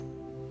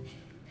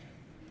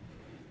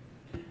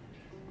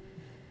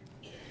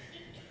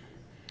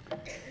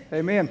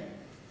Amen.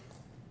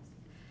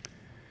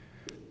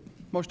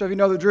 Most of you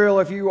know the drill.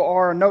 If you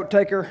are a note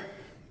taker,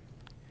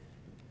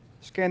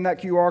 scan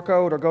that QR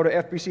code or go to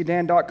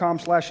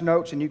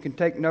fbcdan.com/notes and you can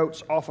take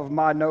notes off of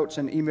my notes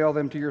and email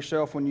them to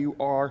yourself when you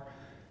are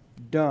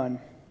done.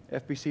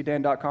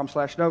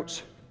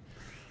 fbcdan.com/notes.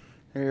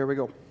 Here we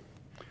go.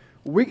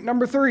 Week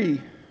number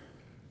three.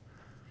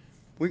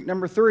 Week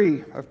number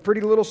 3 of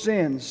Pretty Little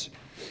Sins.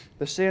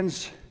 The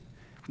sins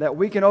that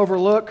we can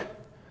overlook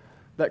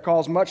that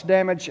cause much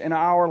damage in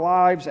our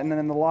lives and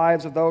in the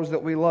lives of those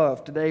that we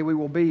love. Today we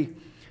will be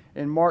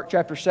in Mark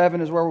chapter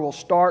 7 is where we'll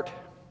start.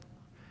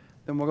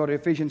 Then we'll go to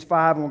Ephesians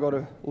 5 and we'll go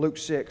to Luke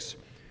 6.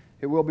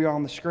 It will be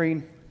on the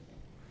screen,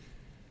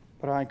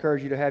 but I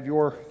encourage you to have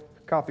your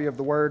copy of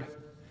the Word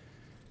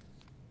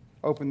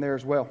open there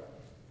as well.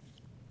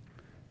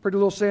 Pretty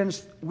Little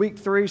Sins, week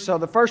 3. So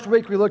the first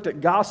week we looked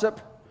at gossip,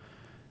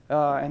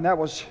 and that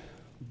was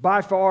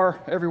by far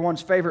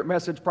everyone's favorite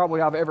message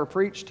probably I've ever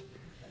preached.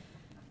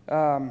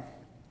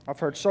 I've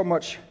heard so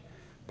much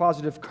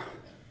positive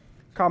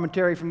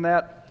commentary from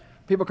that.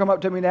 People come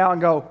up to me now and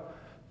go,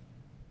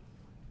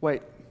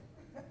 "Wait,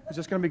 is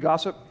this going to be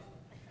gossip?"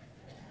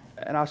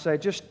 And I say,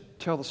 "Just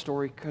tell the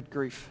story. Good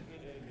grief.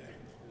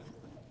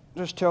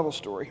 Just tell the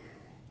story."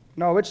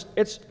 No, it's.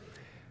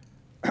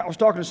 I was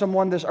talking to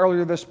someone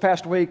earlier this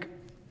past week.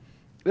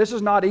 This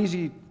is not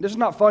easy. This is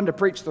not fun to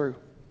preach through.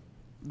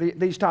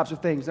 These types of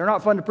things. They're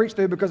not fun to preach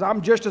through because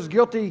I'm just as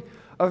guilty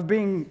of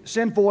being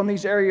sinful in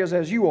these areas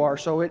as you are.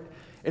 So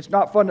it's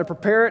not fun to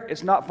prepare it.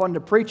 It's not fun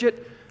to preach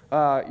it.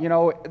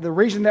 The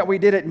reason that we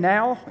did it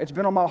now, it's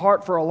been on my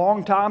heart for a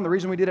long time. The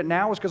reason we did it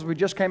now is because we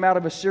just came out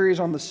of a series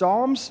on the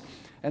Psalms,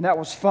 and that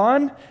was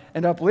fun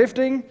and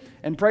uplifting,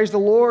 and praise the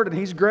Lord, and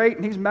He's great,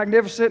 and He's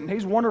magnificent, and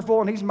He's wonderful,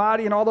 and He's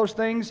mighty, and all those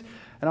things.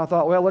 And I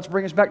thought, well, let's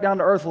bring us back down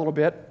to earth a little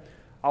bit.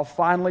 I'll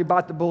finally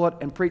bite the bullet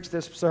and preach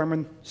this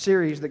sermon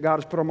series that God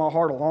has put on my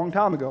heart a long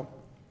time ago.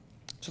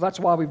 So that's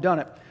why we've done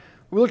it.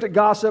 We looked at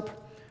gossip,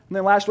 and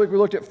then last week we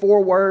looked at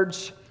 4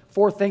 words,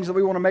 4 things that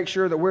we want to make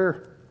sure that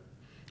we're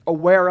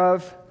aware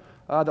of,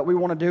 that we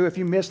want to do. If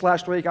you missed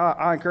last week,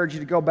 I encourage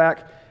you to go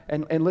back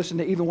and listen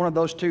to either one of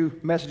those 2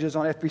 messages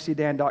on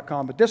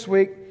fbcdan.com. But this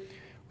week,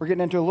 we're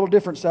getting into a little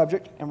different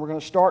subject, and we're going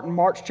to start in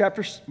Mark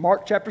chapter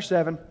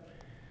 7.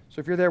 So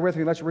if you're there with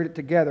me, let's read it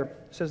together.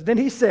 It says, "Then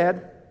he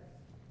said,"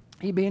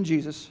 he being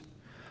Jesus,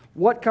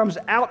 "what comes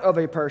out of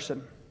a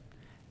person,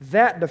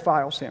 that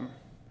defiles him.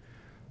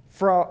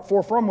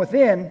 For from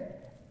within,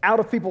 out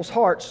of people's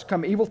hearts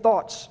come evil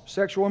thoughts,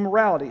 sexual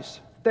immoralities,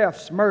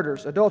 thefts,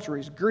 murders,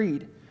 adulteries,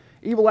 greed,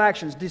 evil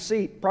actions,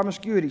 deceit,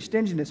 promiscuity,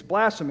 stinginess,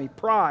 blasphemy,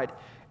 pride,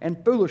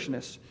 and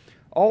foolishness.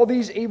 All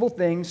these evil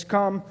things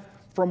come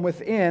from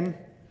within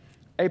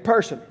a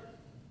person."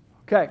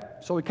 Okay,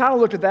 so we kind of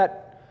looked at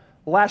that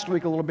last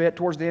week a little bit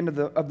towards the end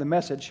of the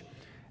message,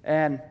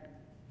 and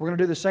we're going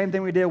to do the same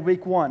thing we did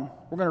week 1.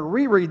 We're going to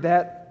reread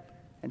that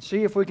and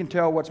see if we can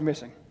tell what's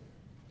missing.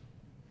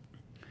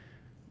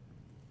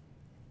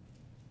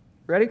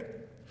 Ready?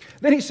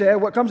 "Then he said,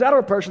 what comes out of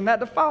a person, that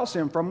defiles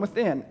him from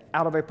within.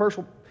 Out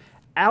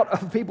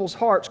of people's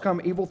hearts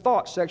come evil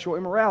thoughts, sexual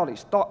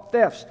immoralities,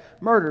 thefts,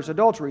 murders,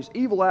 adulteries,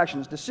 evil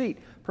actions, deceit,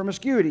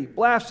 promiscuity,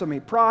 blasphemy,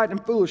 pride,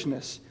 and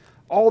foolishness.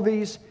 All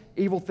these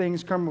evil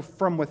things come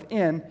from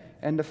within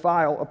and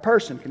defile a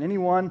person." Can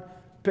anyone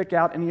pick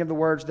out any of the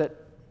words that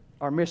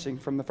are missing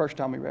from the first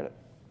time we read it?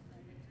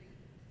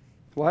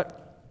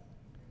 What?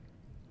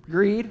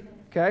 Greed.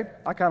 Okay.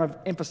 I kind of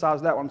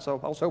emphasized that one,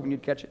 so I was hoping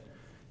you'd catch it.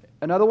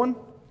 Another one?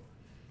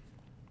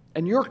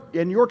 And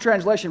your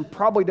translation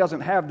probably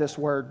doesn't have this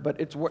word, but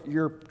it's what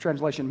your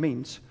translation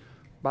means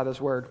by this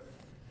word.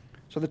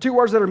 So the 2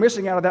 words that are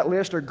missing out of that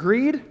list are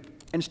greed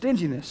and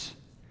stinginess.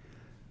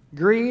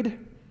 Greed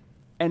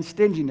and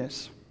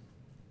stinginess.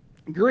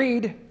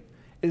 Greed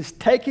is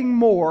taking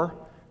more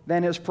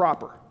than is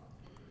proper.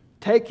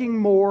 Taking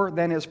more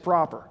than is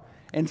proper.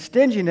 And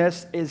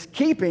stinginess is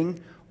keeping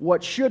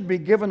what should be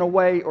given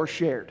away or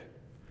shared.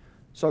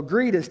 So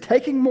greed is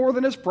taking more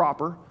than is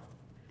proper.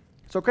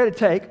 It's okay to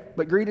take,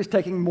 but greed is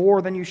taking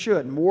more than you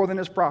should, more than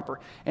is proper.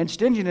 And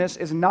stinginess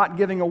is not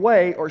giving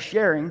away or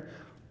sharing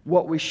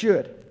what we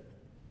should.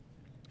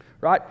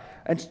 Right?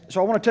 And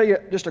so I want to tell you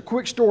just a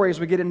quick story as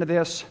we get into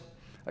this.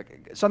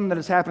 Something that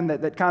has happened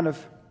that kind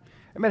of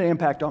it made an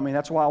impact on me.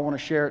 That's why I want to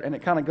share it, and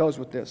it kind of goes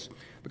with this.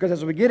 Because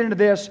as we get into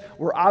this,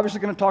 we're obviously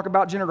going to talk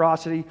about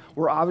generosity.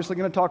 We're obviously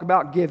going to talk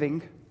about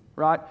giving,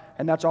 right?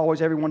 And that's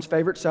always everyone's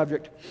favorite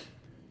subject.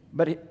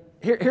 But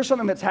here's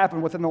something that's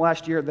happened within the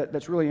last year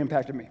that's really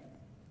impacted me.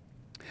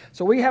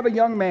 So we have a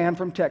young man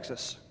from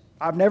Texas.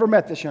 I've never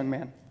met this young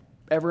man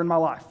ever in my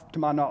life, to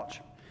my knowledge.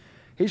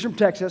 He's from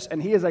Texas,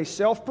 and he is a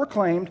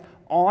self-proclaimed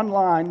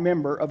online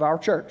member of our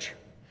church.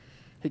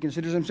 He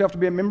considers himself to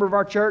be a member of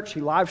our church.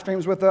 He live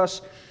streams with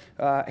us.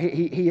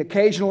 He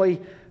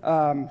occasionally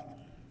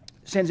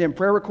sends in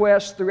prayer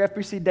requests through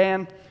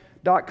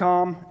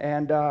fbcdan.com,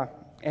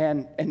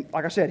 and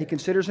like I said, he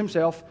considers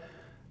himself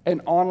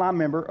an online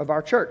member of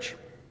our church.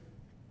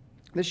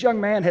 This young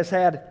man has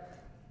had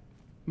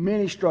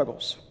many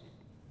struggles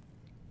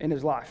in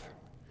his life.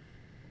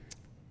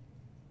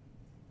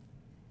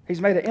 He's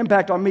made an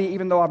impact on me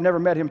even though I've never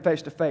met him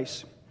face to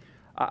face.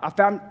 I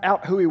found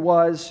out who he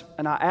was,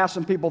 and I asked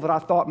some people that I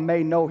thought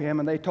may know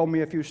him, and they told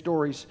me a few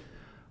stories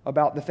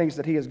about the things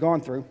that he has gone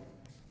through.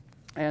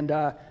 And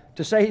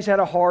to say he's had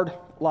a hard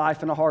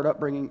life and a hard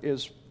upbringing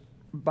is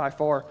by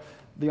far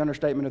the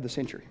understatement of the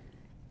century.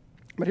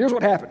 But here's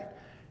what happened.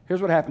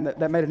 Here's what happened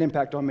that made an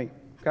impact on me,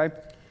 okay?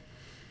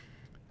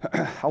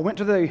 I went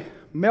to the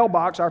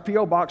mailbox, our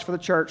P.O. box for the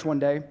church one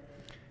day,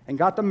 and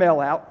got the mail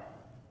out.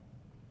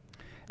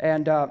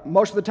 And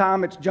most of the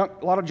time, it's junk,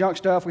 a lot of junk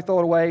stuff. We throw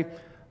it away.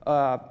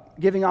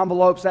 Giving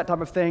envelopes, that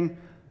type of thing.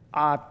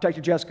 I take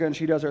to Jessica, and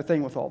she does her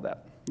thing with all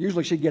that.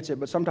 Usually she gets it,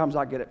 but sometimes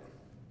I get it.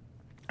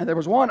 And there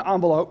was one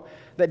envelope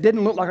that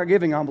didn't look like a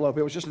giving envelope.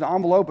 It was just an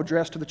envelope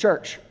addressed to the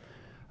church,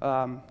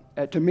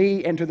 to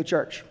me and to the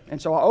church. And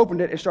so I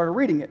opened it and started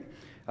reading it.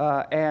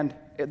 And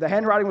the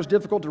handwriting was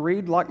difficult to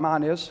read, like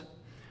mine is.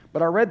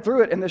 But I read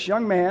through it, and this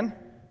young man,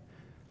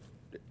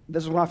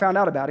 this is when I found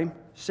out about him,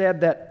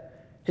 said that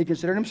he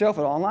considered himself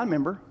an online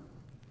member.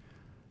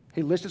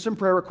 He listed some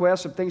prayer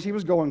requests of things he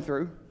was going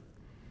through.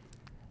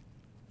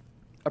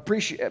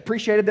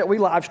 Appreciated that we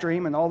live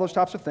stream and all those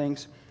types of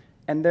things.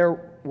 And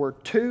there were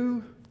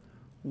 2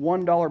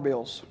 $1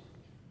 bills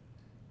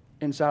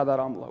inside of that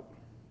envelope.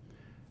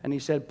 And he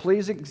said,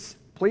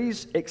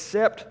 please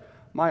accept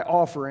my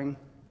offering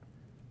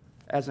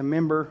as a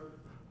member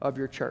of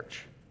your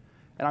church.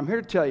 And I'm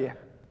here to tell you,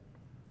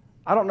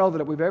 I don't know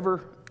that we've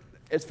ever,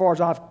 as far as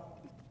I've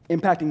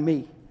impacting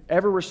me,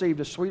 ever received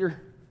a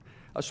sweeter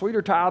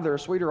tithe or a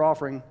sweeter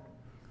offering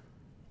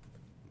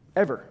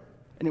ever.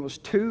 And it was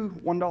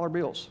 2 $1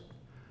 bills.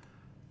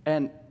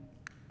 And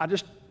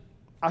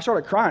I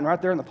started crying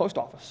right there in the post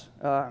office.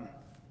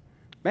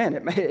 Man,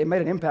 it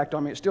made an impact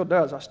on me. It still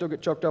does. I still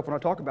get choked up when I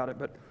talk about it.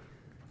 But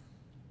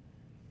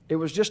it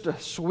was just a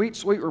sweet,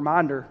 sweet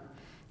reminder,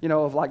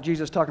 of like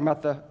Jesus talking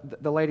about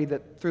the lady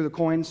that threw the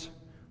coins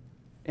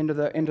into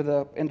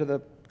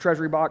the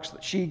treasury box,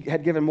 that she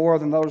had given more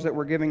than those that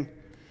were giving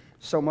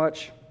so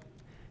much.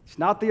 It's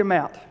not the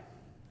amount.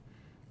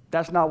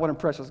 That's not what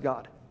impresses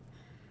God.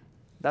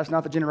 That's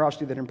not the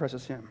generosity that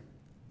impresses Him.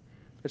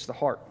 It's the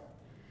heart.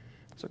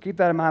 So keep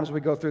that in mind as we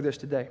go through this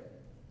today.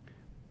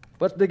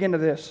 Let's dig into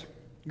this.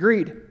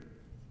 Greed.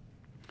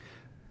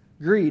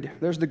 Greed.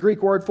 There's the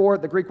Greek word for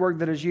it, the Greek word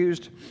that is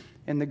used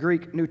in the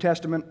Greek New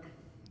Testament,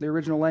 the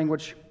original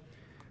language.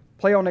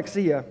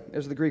 Pleonexia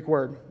is the Greek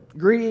word.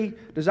 Greedy,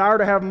 desire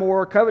to have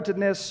more,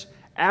 covetousness,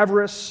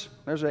 avarice.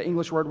 There's an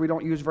English word we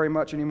don't use very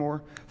much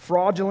anymore.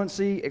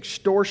 Fraudulency,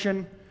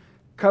 extortion,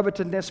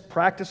 covetousness,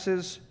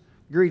 practices,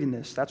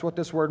 greediness. That's what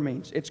this word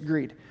means. It's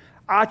greed.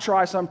 I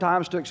try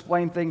sometimes to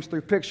explain things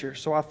through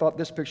pictures, so I thought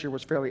this picture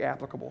was fairly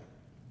applicable.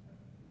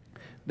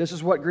 This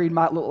is what greed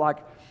might look like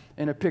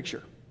in a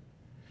picture.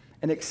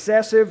 An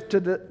excessive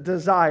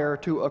desire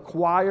to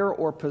acquire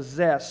or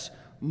possess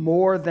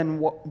more than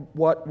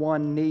what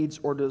one needs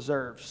or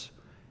deserves,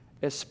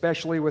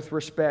 especially with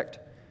respect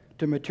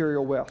to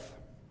material wealth.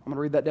 I'm going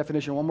to read that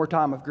definition one more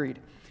time of greed.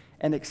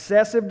 An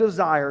excessive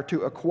desire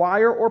to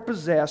acquire or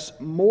possess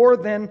more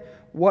than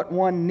what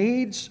one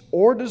needs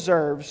or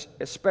deserves,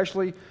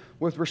 especially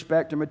with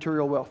respect to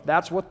material wealth.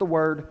 That's what the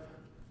word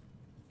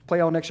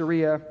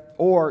pleonexia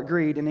or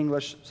greed in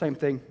English, same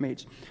thing,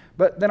 means.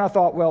 But then I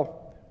thought,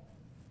 well,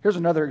 here's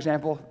another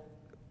example.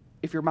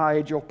 If you're my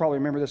age, you'll probably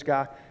remember this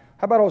guy.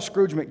 How about old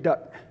Scrooge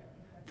McDuck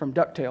from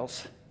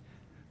DuckTales?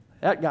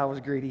 That guy was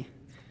greedy.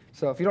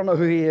 So if you don't know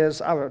who he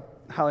is, I would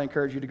highly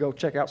encourage you to go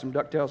check out some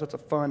DuckTales. That's a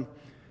fun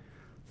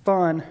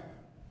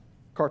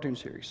cartoon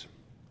series.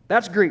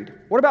 That's greed.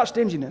 What about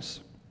stinginess?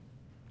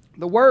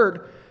 The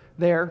word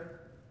there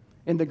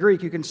in the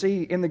Greek, you can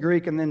see in the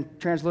Greek and then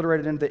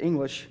transliterated into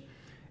English,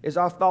 is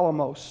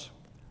ophthalmos.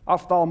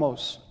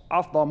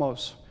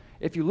 Ophthalmos.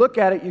 If you look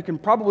at it, you can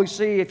probably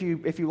see, if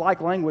you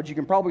like language, you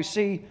can probably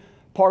see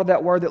part of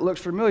that word that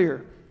looks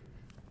familiar.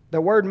 The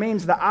word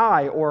means the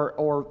eye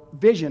or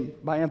vision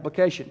by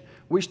implication.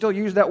 We still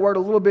use that word a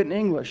little bit in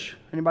English.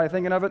 Anybody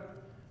thinking of it?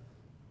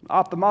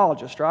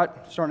 Ophthalmologist, right?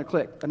 Starting to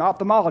click. An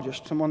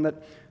ophthalmologist,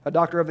 a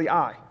doctor of the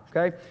eye,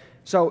 okay?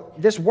 So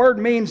this word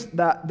means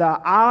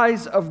the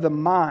eyes of the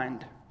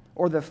mind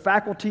or the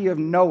faculty of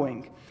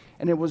knowing.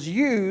 And it was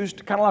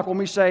used kind of like when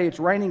we say it's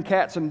raining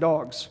cats and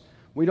dogs.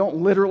 We don't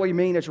literally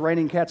mean it's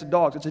raining cats and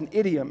dogs. It's an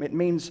idiom. It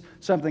means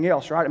something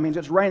else, right? It means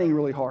it's raining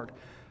really hard.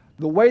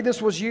 The way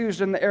this was used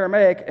in the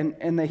Aramaic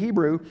and the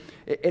Hebrew,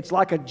 it's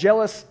like a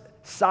jealous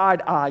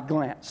side-eye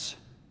glance.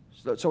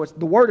 So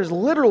the word is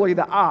literally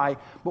the eye,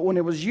 but when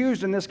it was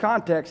used in this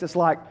context, it's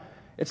like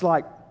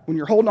when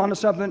you're holding on to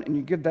something and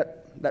you give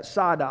that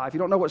side eye. If you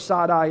don't know what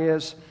side eye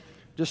is,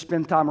 just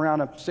spend time around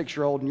a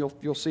 6-year-old and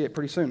you'll see it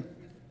pretty soon.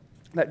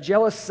 That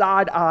jealous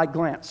side eye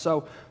glance.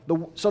 So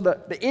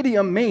the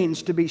idiom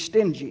means to be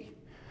stingy.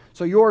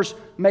 So yours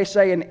may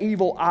say an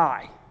evil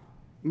eye,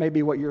 may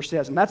be what yours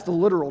says, and that's the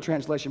literal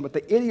translation. But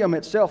the idiom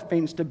itself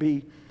means to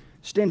be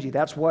stingy.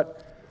 That's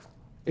what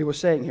it was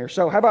saying here.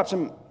 So how about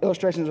some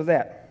illustrations of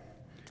that?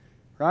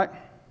 Right?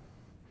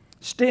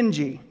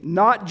 Stingy,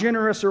 not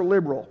generous or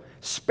liberal,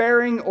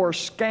 sparing or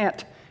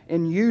scant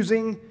in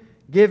using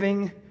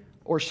giving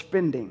or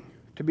spending,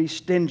 to be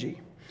stingy.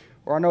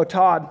 Or I know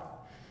Todd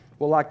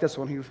will like this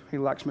one. He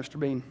likes Mr.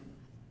 Bean.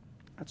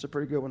 That's a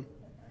pretty good one.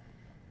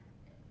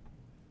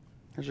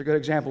 Here's a good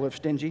example of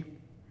stingy.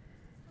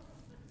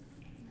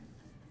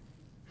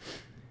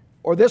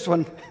 Or this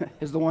one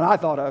is the one I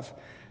thought of.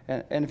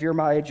 And if you're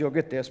my age, you'll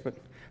get this. But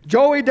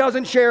Joey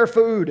doesn't share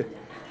food.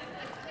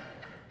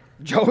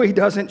 Joey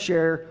doesn't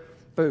share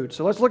food.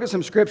 So let's look at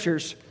some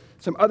scriptures,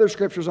 some other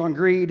scriptures on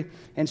greed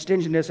and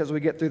stinginess as we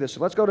get through this. So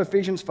let's go to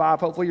Ephesians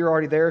 5. Hopefully you're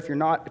already there. If you're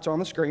not, it's on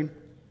the screen.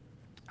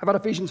 How about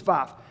Ephesians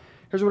 5?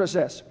 Here's what it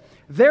says.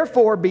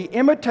 Therefore, be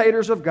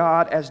imitators of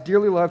God as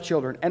dearly loved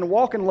children, and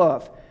walk in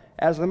love,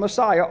 as the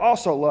Messiah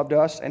also loved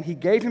us, and he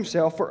gave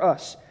himself for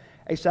us,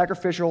 a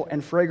sacrificial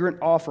and fragrant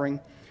offering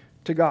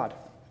to God.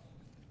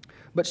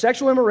 But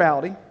sexual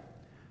immorality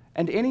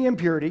and any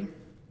impurity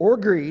or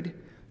greed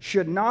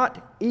should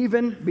not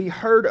even be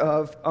heard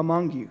of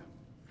among you,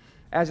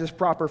 as is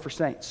proper for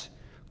saints.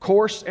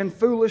 Coarse and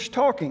foolish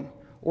talking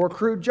or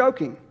crude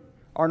joking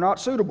are not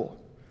suitable,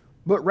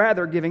 but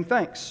rather giving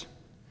thanks.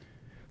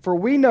 For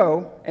we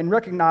know and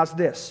recognize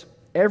this: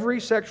 every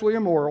sexually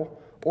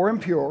immoral or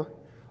impure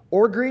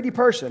or greedy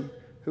person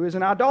who is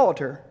an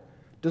idolater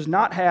does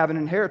not have an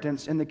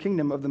inheritance in the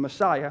kingdom of the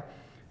Messiah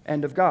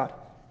and of God.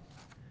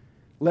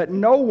 Let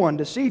no one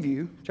deceive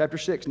you, chapter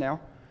 6 now,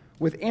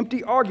 with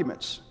empty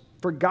arguments,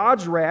 for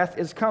God's wrath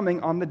is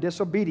coming on the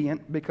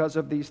disobedient because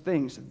of these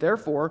things.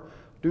 Therefore,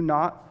 do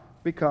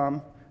not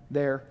become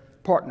their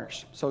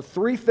partners. So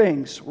 3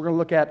 things we're going to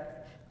look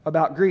at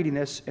about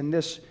greediness in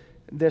this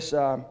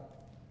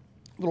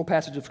little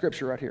passage of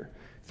Scripture right here.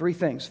 3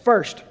 things.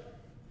 First,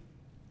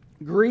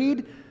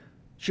 greed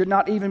should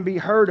not even be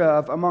heard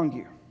of among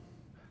you.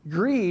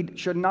 Greed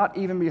should not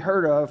even be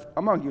heard of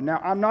among you.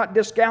 Now, I'm not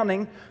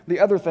discounting the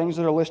other things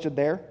that are listed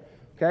there,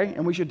 okay?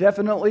 And we should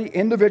definitely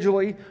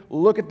individually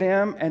look at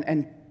them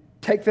and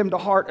take them to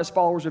heart as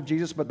followers of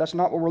Jesus, but that's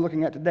not what we're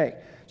looking at today.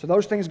 So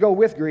those things go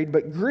with greed,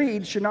 but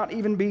greed should not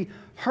even be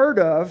heard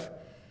of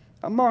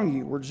among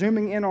you. We're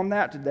zooming in on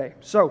that today.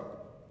 So,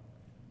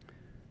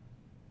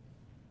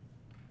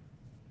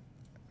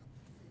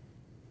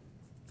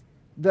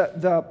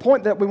 the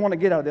point that we want to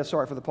get out of this,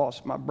 sorry for the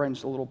pause, my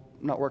brain's a little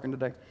not working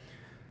today.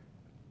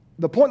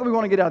 The point that we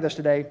want to get out of this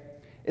today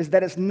is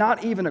that it's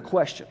not even a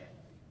question.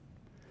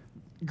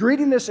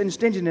 Greediness and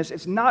stinginess,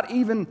 it's not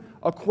even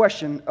a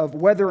question of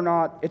whether or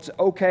not it's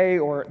okay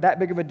or that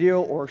big of a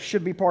deal or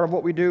should be part of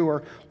what we do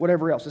or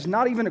whatever else. It's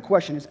not even a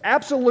question. It's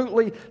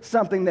absolutely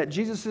something that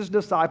Jesus'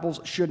 disciples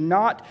should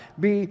not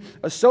be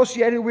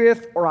associated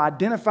with or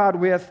identified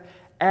with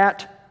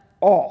at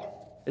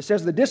all. It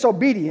says the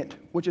disobedient,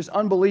 which is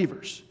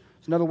unbelievers.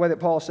 It's another way that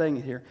Paul is saying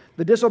it here.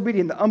 The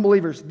disobedient, the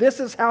unbelievers. This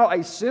is how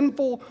a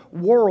sinful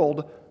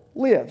world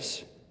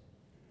lives,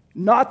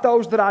 not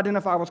those that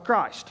identify with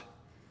Christ.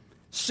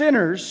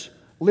 Sinners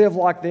live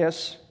like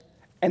this,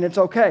 and it's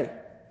okay,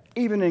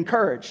 even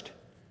encouraged.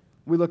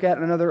 We look at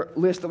another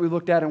list that we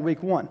looked at in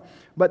week 1.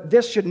 But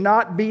this should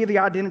not be the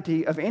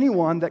identity of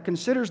anyone that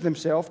considers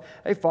themselves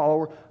a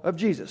follower of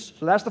Jesus.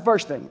 So that's the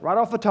first thing. Right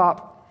off the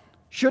top,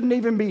 shouldn't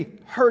even be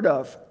heard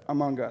of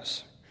among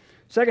us.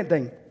 Second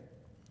thing,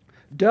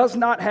 does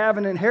not have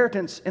an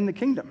inheritance in the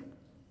kingdom.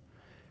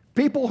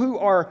 People who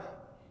are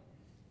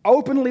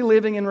openly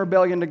living in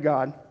rebellion to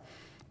God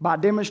by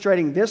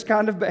demonstrating this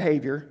kind of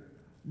behavior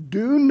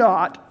do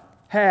not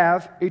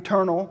have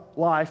eternal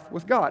life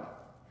with God.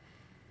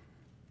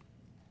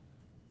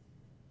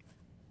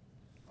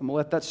 I'm going to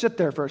let that sit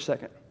there for a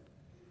second.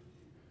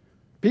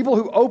 People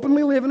who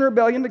openly live in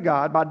rebellion to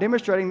God by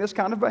demonstrating this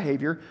kind of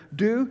behavior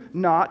do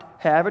not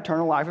have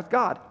eternal life with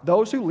God.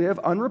 Those who live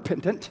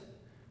unrepentant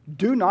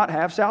do not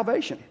have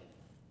salvation.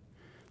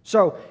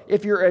 So,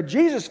 if you're a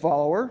Jesus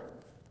follower,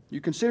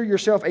 you consider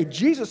yourself a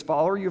Jesus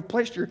follower, you've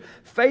placed your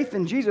faith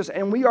in Jesus,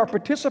 and we are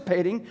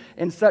participating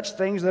in such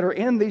things that are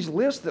in these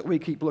lists that we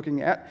keep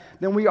looking at,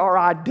 then we are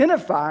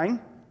identifying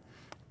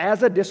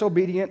as a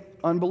disobedient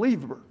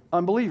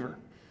unbeliever.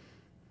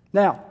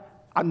 Now,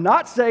 I'm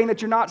not saying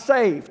that you're not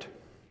saved.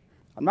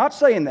 I'm not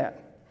saying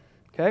that.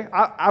 Okay?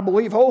 I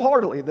believe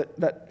wholeheartedly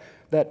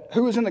that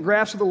who is in the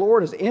grasp of the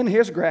Lord is in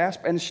his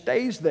grasp and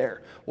stays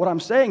there. What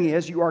I'm saying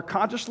is you are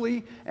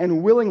consciously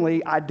and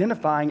willingly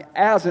identifying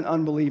as an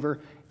unbeliever,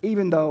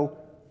 even though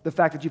the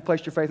fact that you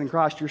placed your faith in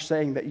Christ, you're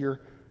saying that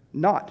you're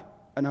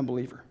not an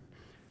unbeliever.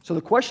 So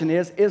the question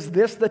is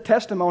this the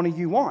testimony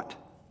you want?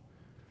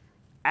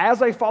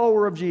 As a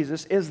follower of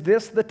Jesus, is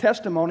this the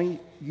testimony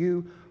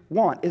you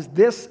want? Is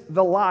this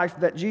the life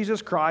that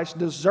Jesus Christ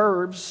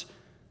deserves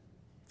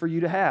for you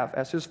to have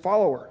as his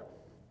follower?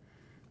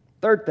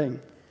 Third thing,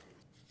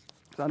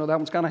 I know that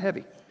one's kind of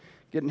heavy,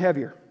 getting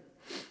heavier.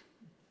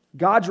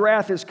 God's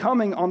wrath is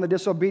coming on the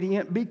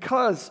disobedient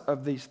because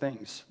of these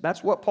things.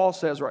 That's what Paul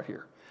says right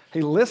here.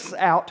 He lists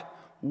out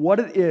what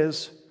it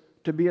is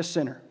to be a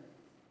sinner.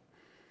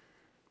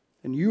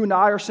 And you and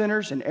I are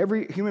sinners, and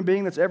every human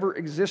being that's ever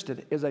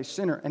existed is a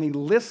sinner. And he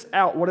lists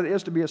out what it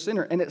is to be a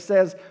sinner. And it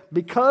says,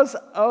 because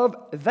of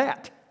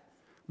that,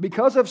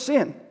 because of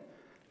sin,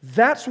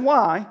 that's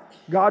why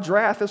God's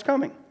wrath is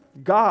coming.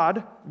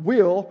 God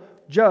will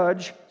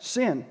judge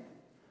sin.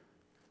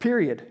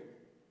 Period.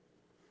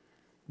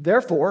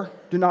 Therefore,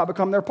 do not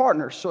become their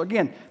partners. So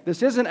again,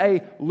 this isn't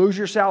a lose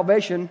your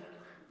salvation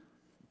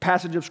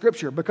passage of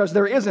Scripture, because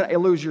there isn't a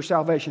lose your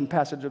salvation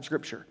passage of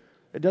Scripture.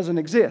 It doesn't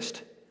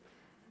exist.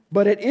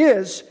 But it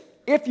is,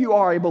 if you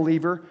are a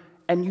believer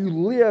and you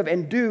live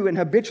and do and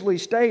habitually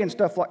stay and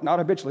stuff like, not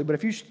habitually,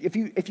 but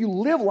if you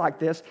live like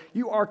this,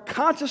 you are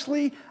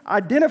consciously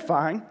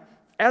identifying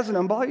as an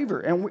unbeliever,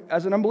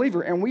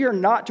 and we are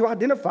not to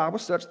identify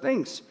with such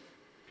things,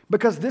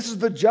 because this is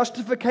the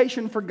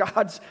justification for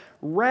God's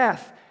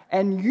wrath,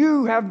 and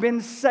you have been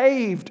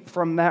saved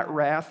from that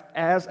wrath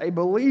as a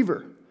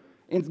believer.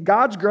 In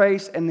God's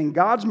grace and in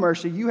God's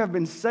mercy, you have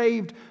been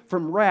saved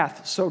from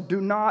wrath. So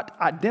do not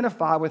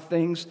identify with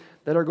things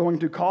that are going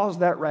to cause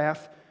that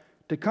wrath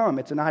to come.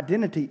 It's an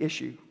identity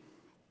issue.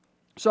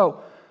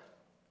 So,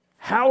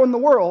 how in the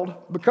world,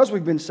 because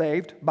we've been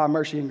saved by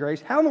mercy and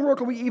grace, how in the world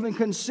can we even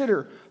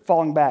consider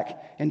falling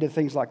back into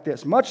things like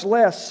this, much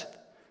less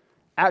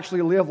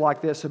actually live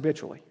like this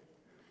habitually?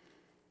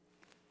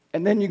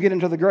 And then you get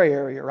into the gray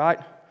area, right?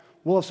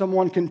 Well, if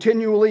someone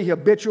continually,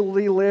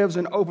 habitually lives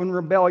in open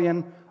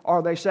rebellion,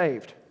 are they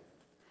saved?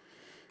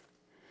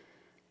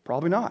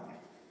 Probably not.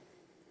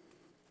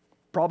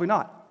 Probably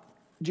not.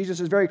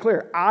 Jesus is very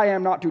clear. I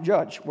am not to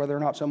judge whether or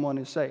not someone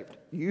is saved.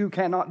 You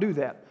cannot do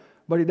that.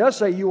 But he does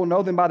say you will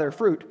know them by their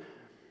fruit.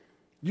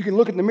 You can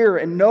look in the mirror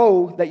and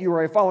know that you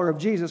are a follower of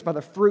Jesus by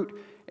the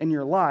fruit in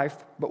your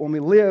life. But when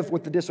we live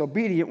with the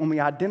disobedient, when we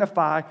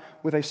identify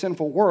with a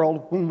sinful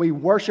world, when we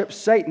worship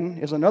Satan,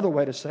 is another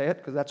way to say it,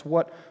 because that's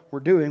what we're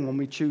doing when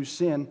we choose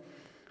sin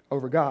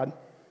over God.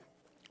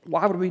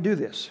 Why would we do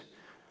this?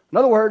 In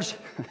other words,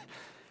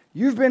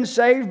 you've been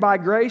saved by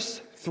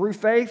grace through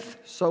faith,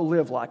 so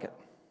live like it.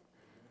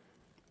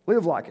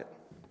 Live like it.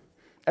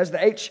 As the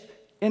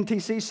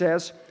HNTC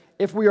says,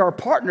 if we are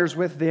partners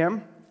with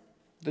them,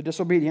 the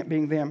disobedient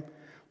being them,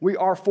 we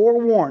are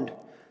forewarned.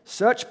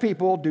 Such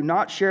people do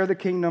not share the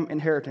kingdom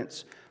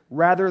inheritance.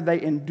 Rather,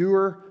 they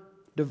endure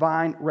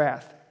divine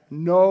wrath.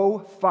 No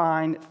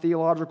fine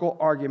theological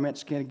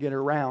arguments can get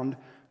around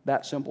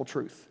that simple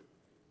truth.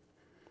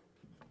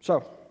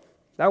 So,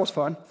 that was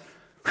fun.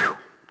 Whew.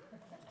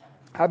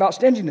 How about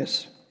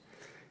stinginess?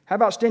 We're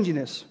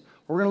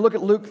going to look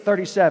at Luke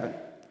 37.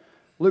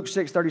 Luke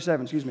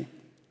 6:37, excuse me.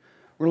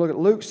 We're going to look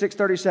at Luke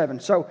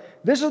 6:37. So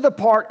this is the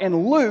part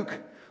in Luke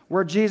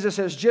where Jesus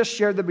has just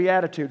shared the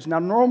Beatitudes. Now,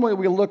 normally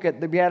we look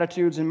at the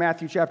Beatitudes in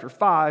Matthew chapter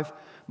 5,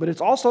 but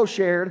it's also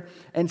shared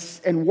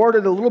and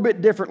worded a little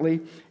bit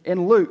differently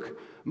in Luke.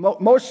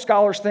 Most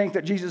scholars think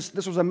that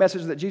this was a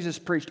message that Jesus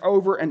preached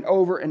over and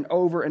over and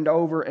over and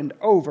over and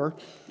over.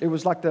 It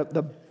was like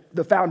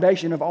the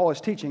foundation of all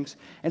his teachings.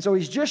 And so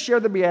he's just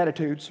shared the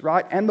Beatitudes,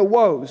 right? And the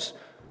woes.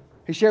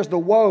 He shares the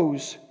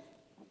woes,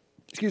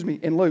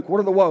 in Luke. What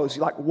are the woes?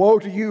 Like, woe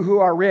to you who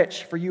are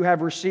rich, for you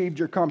have received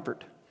your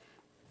comfort.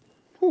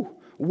 Whew.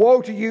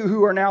 Woe to you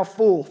who are now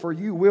full, for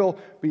you will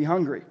be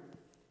hungry.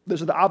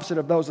 This is the opposite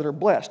of those that are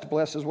blessed.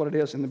 Blessed is what it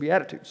is in the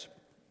Beatitudes.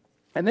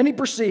 And then he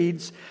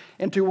proceeds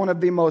into one of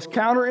the most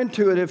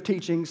counterintuitive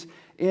teachings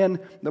in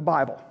the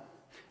Bible.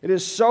 It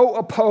is so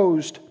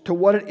opposed to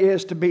what it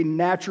is to be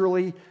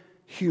naturally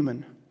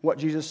human, what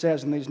Jesus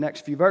says in these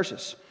next few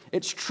verses.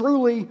 It's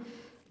truly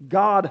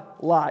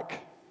God-like.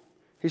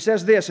 He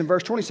says this in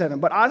verse 27,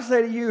 "But I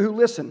say to you who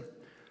listen,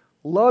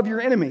 love your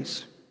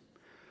enemies.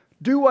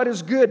 Do what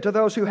is good to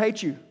those who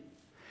hate you.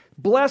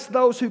 Bless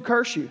those who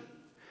curse you.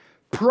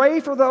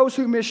 Pray for those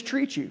who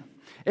mistreat you.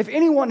 If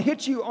anyone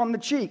hits you on the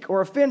cheek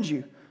or offends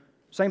you,"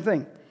 same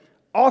thing,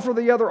 "offer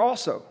the other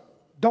also.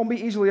 Don't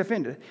be easily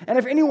offended. And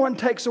if anyone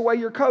takes away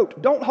your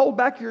coat, don't hold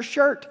back your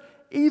shirt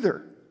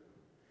either.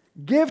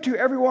 Give to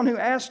everyone who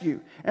asks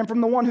you, and from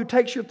the one who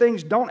takes your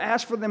things, don't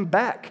ask for them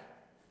back.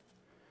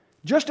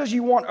 Just as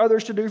you want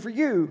others to do for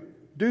you,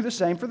 do the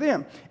same for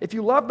them. If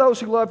you love those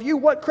who love you,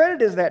 what credit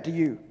is that to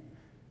you?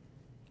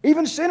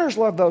 Even sinners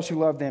love those who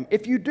love them.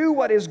 If you do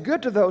what is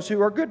good to those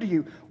who are good to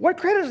you, what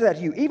credit is that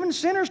to you? Even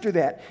sinners do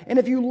that. And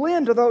if you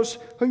lend to those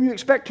whom you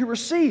expect to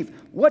receive,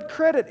 what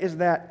credit is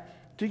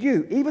that to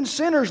you? Even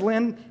sinners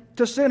lend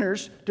to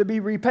sinners to be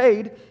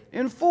repaid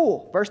in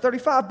full." Verse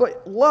 35,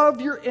 "But love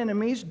your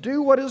enemies,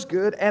 do what is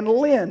good, and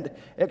lend.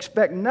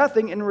 Expect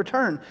nothing in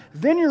return.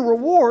 Then your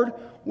reward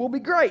will be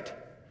great,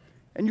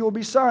 and you will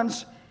be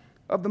sons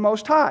of the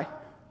Most High."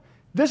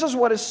 This is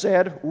what is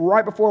said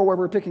right before where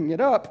we're picking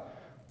it up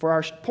for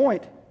our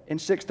point in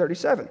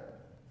 6:37.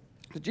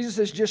 Jesus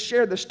has just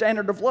shared the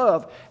standard of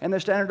love and the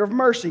standard of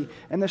mercy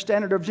and the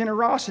standard of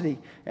generosity.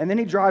 And then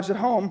he drives it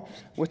home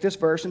with this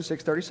verse in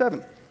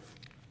 6:37.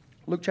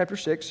 Luke chapter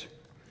 6,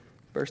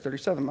 verse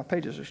 37. My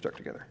pages are stuck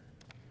together.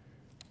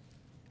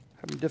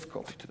 Having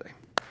difficulty today.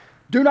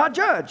 "Do not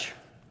judge,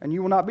 and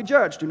you will not be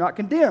judged. Do not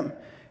condemn,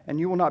 and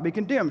you will not be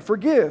condemned.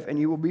 Forgive, and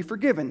you will be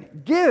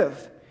forgiven.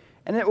 Give,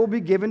 and it will be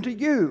given to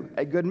you.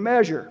 A good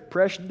measure,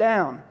 pressed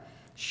down,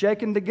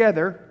 shaken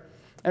together,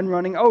 and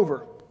running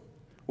over,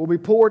 will be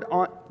poured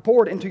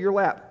into your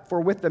lap. For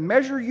with the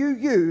measure you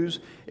use,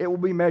 it will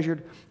be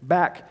measured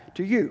back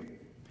to you.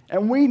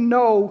 And we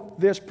know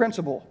this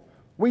principle.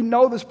 We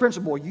know this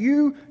principle.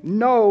 You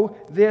know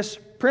this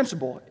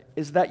principle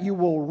is that you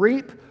will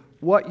reap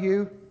what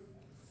you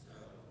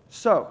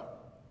sow.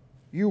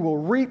 You will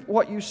reap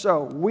what you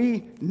sow.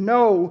 We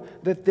know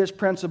that this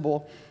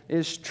principle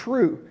is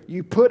true.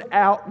 You put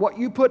out, what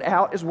you put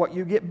out is what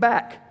you get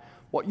back.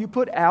 What you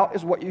put out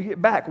is what you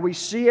get back. We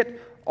see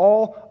it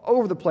all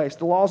over the place.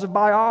 The laws of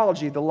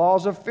biology, the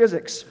laws of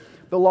physics,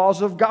 the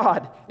laws of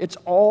God. It's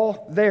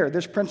all there.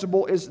 This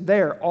principle is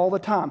there all the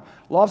time.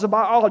 Laws of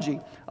biology.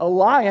 A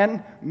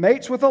lion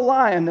mates with a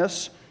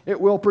lioness. It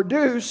will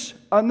produce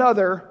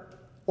another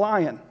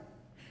lion.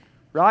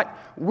 Right?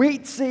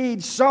 Wheat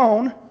seed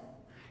sown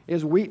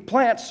is wheat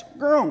plants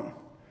grown.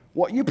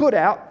 What you put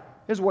out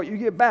is what you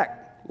get back.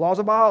 Laws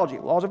of biology,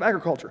 laws of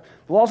agriculture,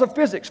 the laws of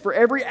physics. For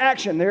every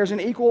action, there's an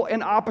equal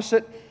and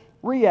opposite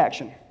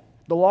reaction.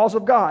 The laws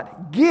of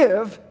God.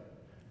 Give,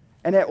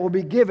 and it will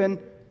be given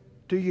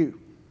to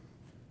you.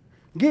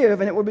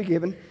 Give, and it will be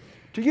given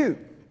to you.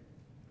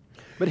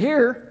 But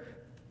here,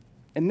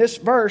 in this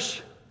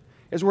verse,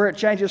 is where it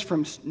changes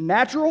from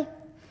natural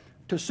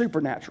to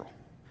supernatural.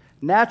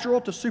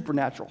 Natural to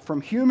supernatural.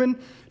 From human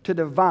to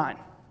divine.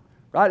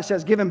 Right? It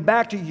says, given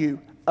back to you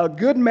a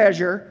good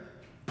measure,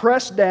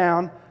 pressed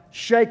down,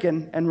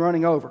 shaken, and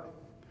running over.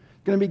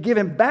 Going to be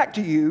given back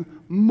to you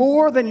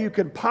more than you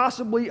could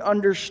possibly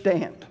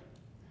understand.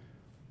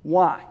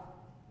 Why?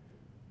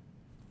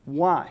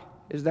 Why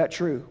is that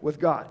true with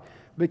God?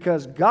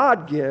 Because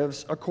God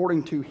gives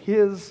according to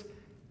His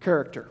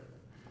character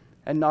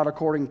and not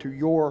according to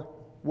your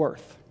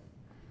worth.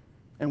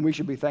 And we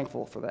should be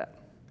thankful for that.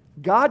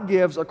 God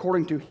gives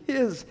according to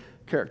His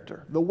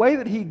character. The way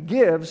that He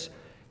gives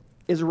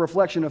is a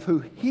reflection of who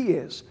He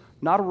is,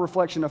 not a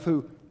reflection of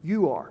who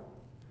you are.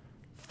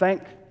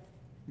 Thank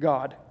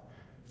God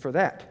for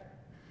that.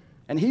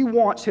 And He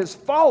wants His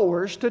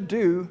followers to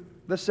do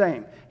the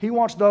same. He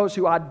wants those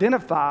who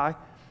identify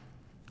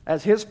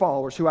as His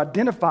followers, who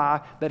identify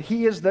that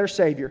He is their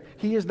Savior,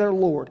 He is their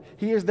Lord,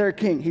 He is their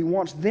King. He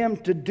wants them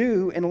to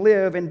do and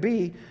live and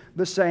be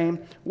the same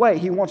way.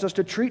 He wants us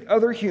to treat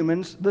other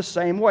humans the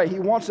same way. He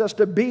wants us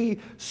to be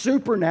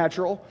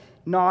supernatural,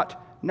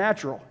 not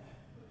natural.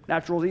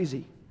 Natural is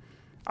easy.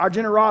 Our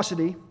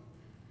generosity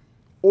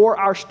or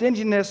our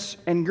stinginess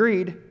and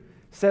greed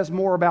says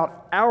more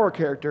about our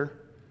character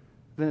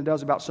than it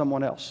does about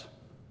someone else.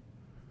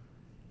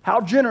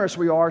 How generous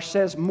we are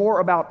says more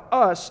about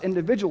us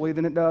individually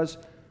than it does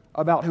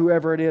about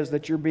whoever it is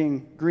that you're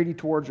being greedy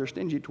towards or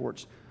stingy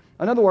towards.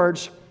 In other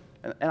words,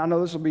 and I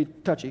know this will be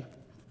touchy,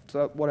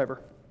 so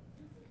whatever,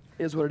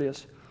 it is what it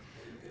is.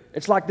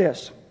 It's like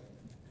this.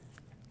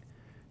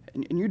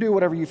 And you do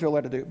whatever you feel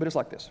led to do, but it's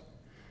like this.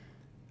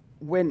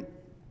 When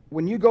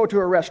you go to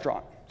a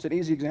restaurant, it's an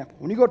easy example.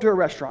 When you go to a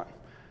restaurant,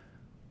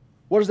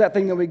 what is that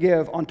thing that we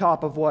give on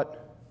top of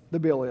what the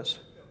bill is?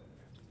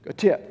 A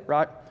tip,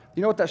 right?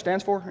 You know what that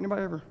stands for?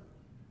 Anybody ever?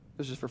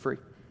 This is for free.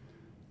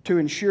 To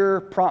ensure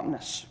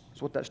promptness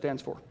is what that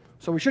stands for.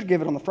 So we should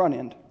give it on the front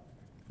end,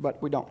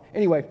 but we don't.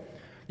 Anyway,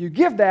 you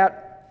give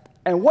that,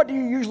 and what do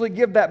you usually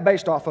give that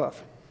based off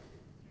of?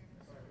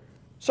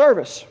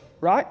 Service,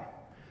 right?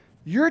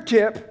 Your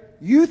tip,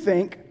 you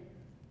think,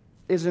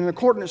 is in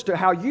accordance to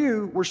how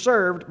you were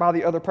served by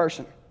the other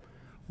person.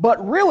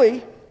 But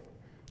really,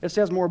 it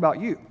says more about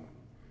you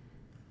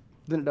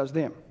than it does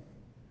them.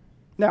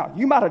 Now,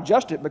 you might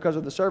adjust it because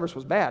of the service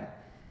was bad.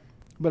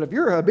 But if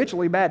you're a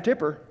habitually bad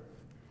tipper,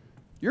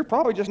 you're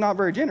probably just not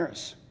very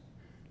generous.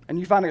 And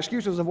you find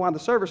excuses of why the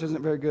service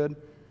isn't very good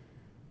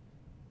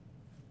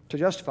to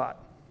justify it.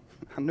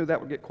 I knew that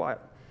would get quiet.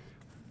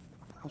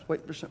 I was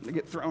waiting for something to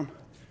get thrown,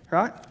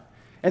 right?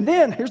 And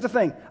then, here's the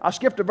thing. I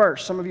skipped a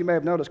verse. Some of you may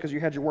have noticed because you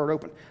had your word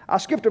open. I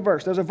skipped a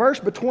verse. There's a verse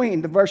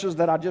between the verses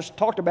that I just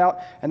talked about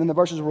and then the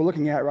verses we're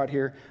looking at right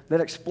here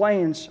that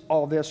explains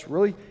all this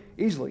really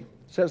easily.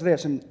 It says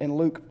this in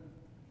Luke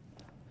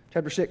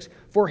chapter 6.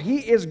 For He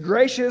is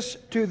gracious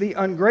to the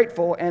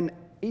ungrateful and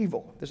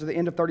evil. This is the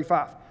end of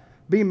 35.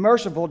 Be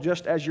merciful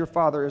just as your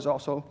Father is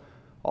also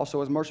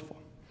is merciful.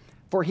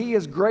 For He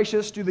is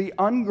gracious to the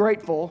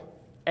ungrateful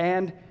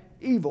and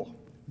evil.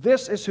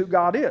 This is who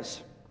God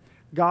is.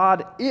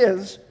 God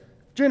is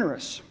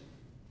generous.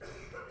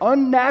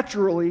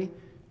 Unnaturally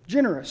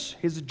generous.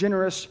 He's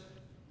generous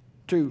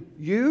to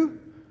you,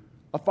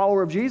 a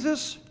follower of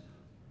Jesus,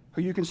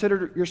 who you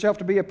consider yourself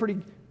to be a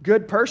pretty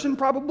good person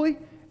probably,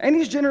 and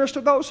He's generous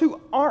to those who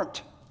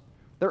aren't.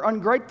 They're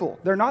ungrateful.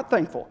 They're not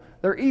thankful.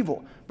 They're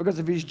evil. Because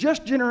if He's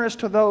just generous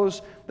to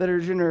those that are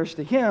generous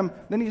to Him,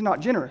 then He's not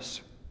generous.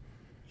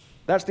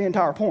 That's the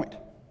entire point.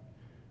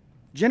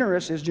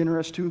 Generous is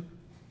generous to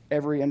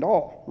every and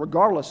all,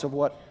 regardless of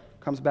what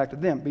comes back to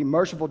them. Be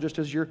merciful just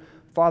as your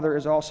Father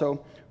is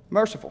also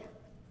merciful.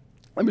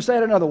 Let me say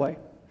it another way.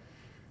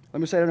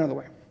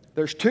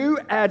 There's two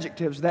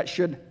adjectives that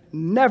should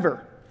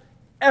never,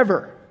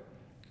 ever,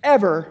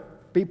 ever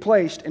be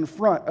placed in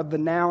front of the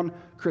noun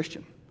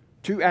Christian.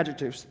 Two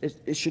adjectives.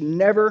 It should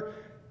never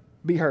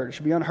be heard. It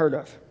should be unheard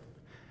of.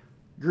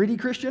 Greedy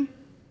Christian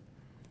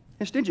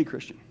and stingy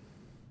Christian.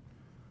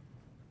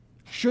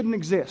 Shouldn't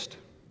exist.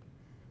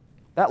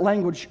 That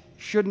language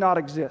should not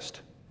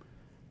exist.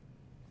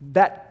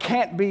 That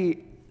can't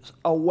be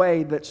a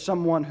way that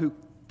someone who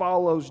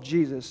follows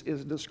Jesus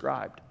is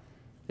described.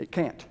 It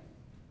can't.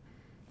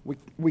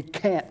 We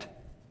can't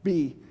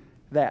be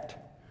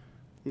that.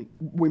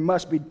 We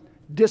must be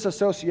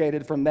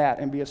disassociated from that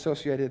and be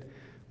associated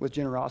with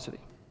generosity.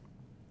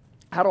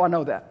 How do I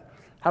know that?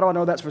 How do I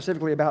know that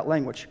specifically about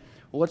language?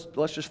 Well,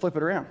 let's just flip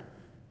it around.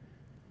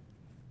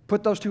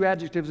 Put those two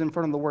adjectives in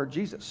front of the word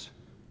Jesus.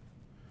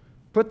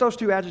 Put those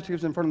two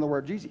adjectives in front of the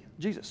word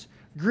Jesus.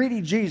 Greedy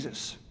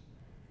Jesus.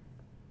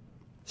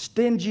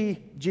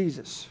 Stingy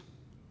Jesus.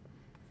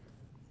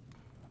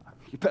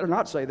 You better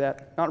not say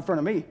that. Not in front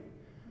of me.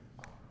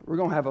 We're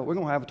gonna have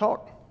a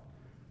talk.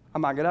 I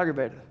might get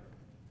aggravated.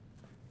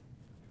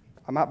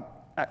 I might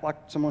act like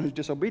someone who's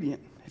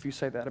disobedient if you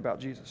say that about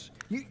Jesus.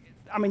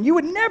 You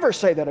would never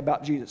say that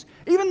about Jesus.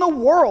 Even the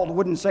world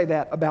wouldn't say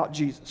that about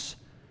Jesus.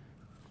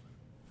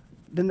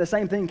 Then the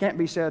same thing can't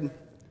be said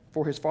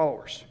for his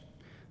followers.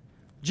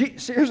 See,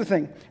 here's the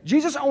thing.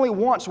 Jesus only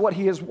wants what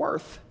he is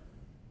worth.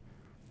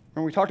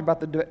 When we talked about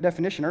the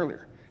definition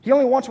earlier. He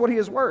only wants what he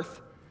is worth.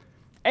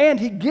 And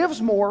he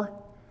gives more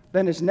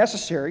than is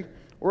necessary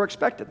or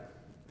expected.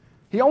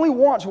 He only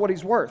wants what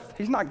he's worth.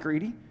 He's not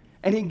greedy.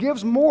 And he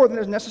gives more than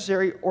is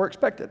necessary or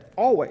expected.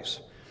 Always.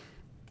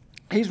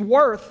 He's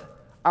worth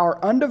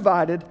our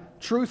undivided,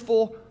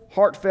 truthful,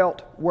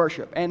 heartfelt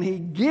worship. And he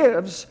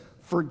gives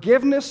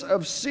forgiveness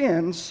of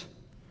sins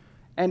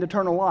and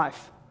eternal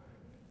life.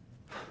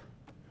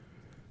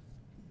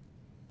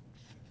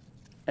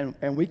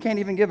 And we can't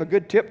even give a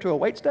good tip to a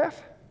waitstaff?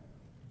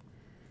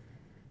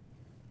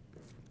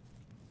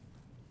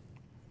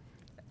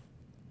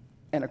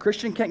 And a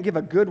Christian can't give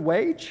a good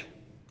wage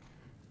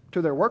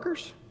to their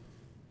workers?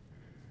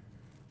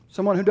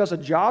 Someone who does a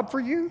job for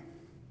you?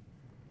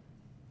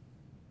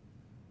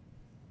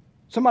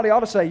 Somebody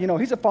ought to say,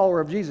 he's a follower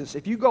of Jesus.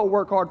 If you go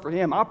work hard for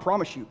him, I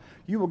promise you,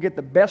 you will get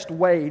the best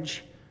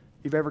wage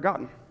you've ever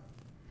gotten.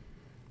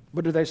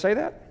 But do they say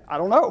that? I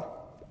don't know.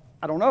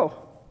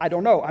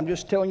 I'm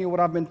just telling you what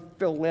I've been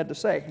feel led to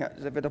say.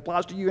 If it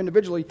applies to you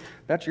individually,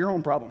 that's your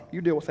own problem.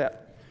 You deal with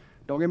that.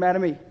 Don't get mad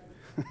at me.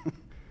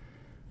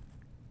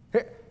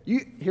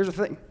 Here's the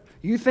thing.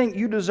 You think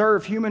you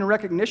deserve human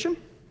recognition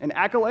and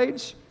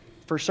accolades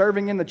for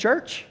serving in the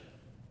church?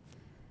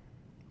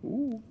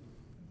 Ooh.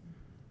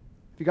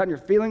 Have you gotten your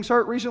feelings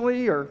hurt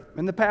recently or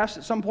in the past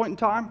at some point in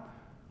time?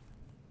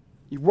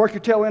 You work your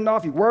tail end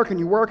off, you work and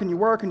you work and you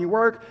work and you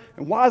work,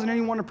 and why isn't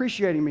anyone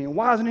appreciating me? And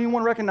why isn't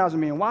anyone recognizing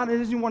me? And why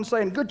isn't anyone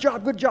saying, good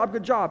job, good job,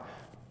 good job?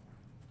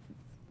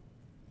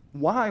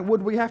 Why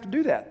would we have to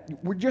do that?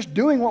 We're just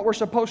doing what we're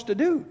supposed to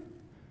do.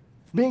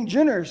 Being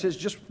generous is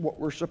just what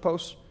we're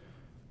supposed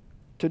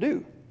to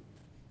do.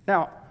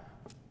 Now,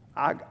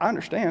 I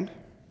understand.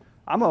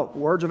 I'm a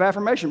words of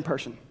affirmation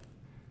person,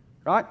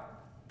 right?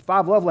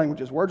 5 love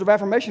languages. Words of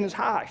affirmation is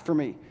high for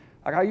me.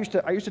 Like I used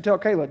to tell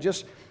Kayla,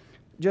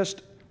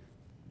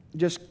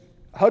 just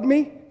hug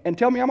me and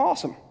tell me I'm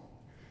awesome.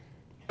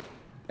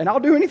 And I'll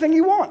do anything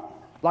you want,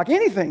 like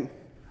anything.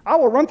 I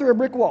will run through a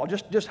brick wall.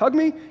 Just hug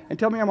me and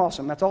tell me I'm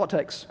awesome. That's all it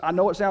takes. I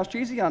know it sounds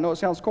cheesy. I know it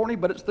sounds corny,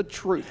 but it's the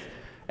truth.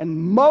 And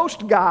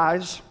most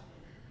guys,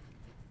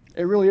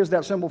 it really is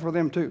that simple for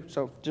them too.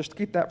 So just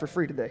keep that for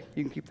free today.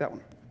 You can keep that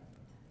one.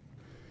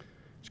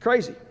 It's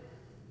crazy.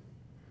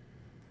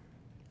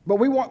 But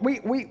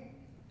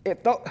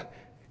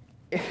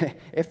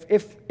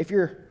if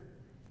you're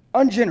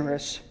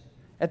ungenerous,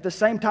 at the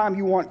same time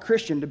you want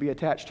Christian to be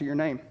attached to your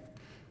name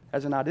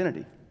as an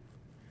identity.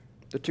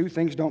 The two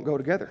things don't go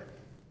together.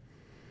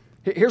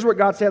 Here's what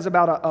God says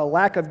about a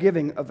lack of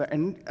giving.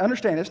 And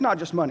understand, it's not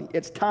just money.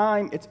 It's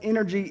time, it's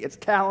energy, it's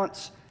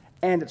talents,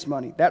 and it's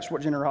money. That's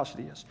what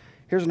generosity is.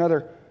 Here's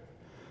another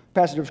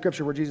passage of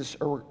Scripture where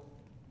the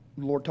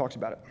Lord talks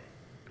about it.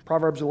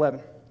 Proverbs 11.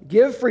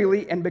 Give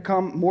freely and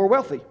become more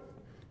wealthy.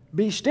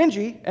 Be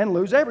stingy and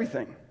lose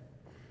everything.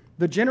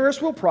 The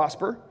generous will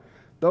prosper.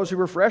 Those who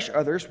refresh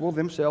others will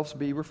themselves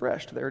be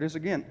refreshed. There it is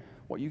again.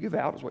 What you give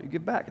out is what you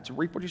give back. It's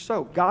reap what you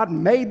sow. God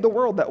made the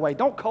world that way.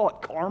 Don't call it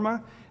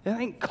karma. It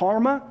ain't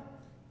karma.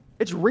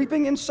 It's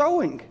reaping and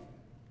sowing.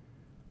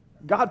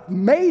 God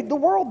made the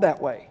world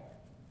that way.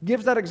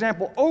 Gives that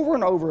example over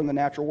and over in the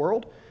natural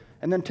world,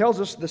 and then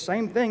tells us the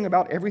same thing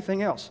about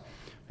everything else.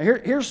 Now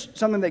here's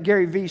something that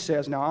Gary Vee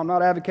says. Now, I'm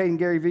not advocating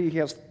Gary Vee. He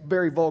has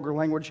very vulgar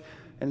language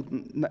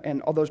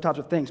and all those types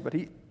of things, but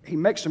he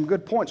makes some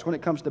good points when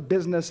it comes to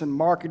business and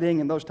marketing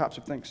and those types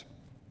of things.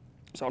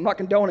 So I'm not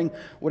condoning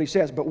what he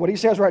says, but what he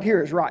says right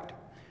here is right.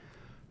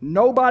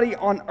 Nobody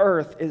on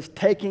earth is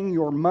taking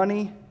your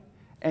money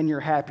and your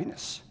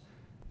happiness.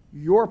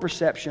 Your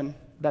perception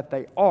that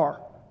they are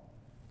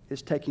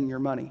is taking your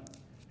money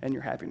and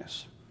your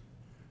happiness.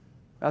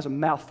 That's a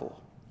mouthful.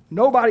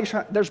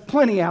 There's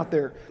plenty out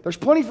there. There's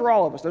plenty for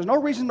all of us. There's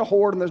no reason to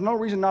hoard and there's no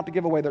reason not to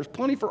give away. There's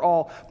plenty for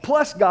all.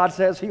 Plus, God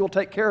says He will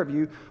take care of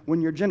you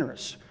when you're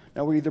generous.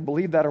 Now, we either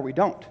believe that or we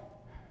don't.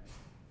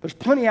 There's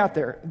plenty out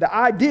there. The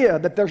idea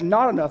that there's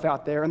not enough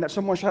out there and that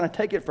someone's trying to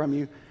take it from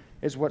you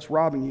is what's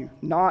robbing you,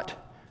 not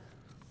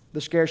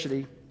the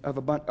scarcity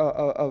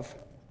of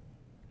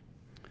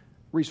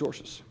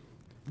resources.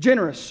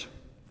 Generous,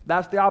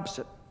 that's the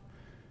opposite.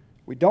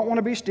 We don't want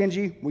to be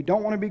stingy. We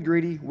don't want to be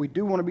greedy. We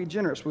do want to be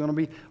generous. We want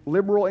to be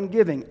liberal in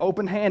giving,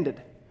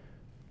 open-handed,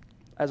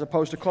 as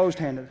opposed to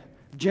closed-handed.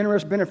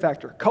 Generous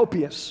benefactor,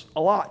 copious,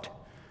 a lot.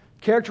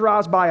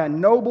 Characterized by a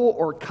noble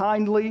or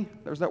kindly,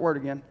 there's that word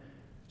again,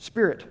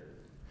 spirit.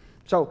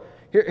 So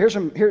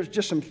here's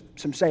just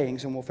some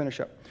sayings, and we'll finish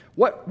up.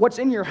 What's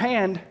in your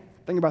hand,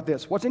 think about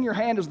this. What's in your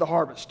hand is the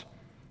harvest,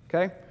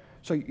 okay?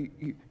 So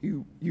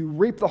you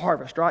reap the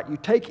harvest, right? You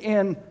take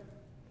in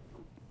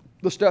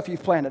the stuff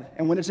you've planted.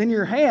 And when it's in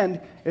your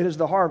hand, it is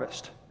the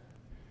harvest.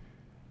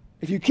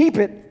 If you keep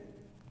it,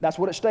 that's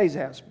what it stays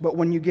as. But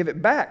when you give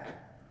it back,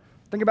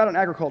 think about it in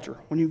agriculture.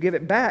 When you give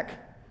it back,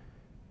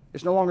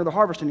 it's no longer the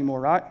harvest anymore,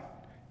 right?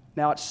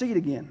 Now it's seed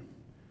again.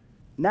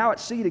 Now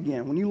it's seed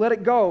again. When you let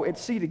it go, it's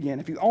seed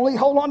again. If you only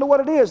hold on to what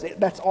it is,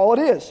 that's all it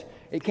is.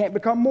 It can't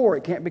become more.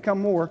 It can't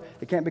become more.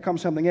 It can't become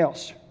something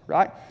else,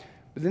 right?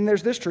 But then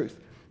there's this truth.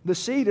 The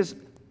seed is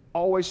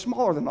always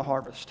smaller than the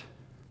harvest.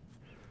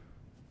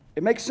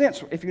 It makes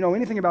sense if you know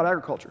anything about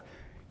agriculture.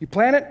 You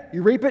plant it,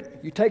 you reap it,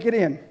 you take it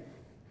in.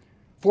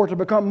 For it to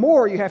become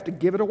more, you have to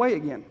give it away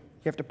again.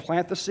 You have to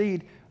plant the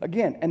seed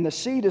again. And the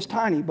seed is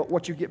tiny, but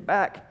what you get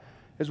back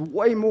is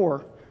way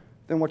more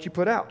than what you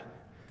put out.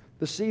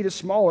 The seed is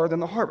smaller than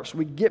the harvest.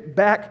 We get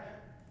back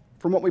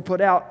from what we put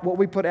out. What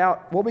we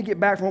get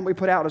back from what we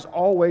put out is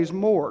always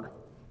more.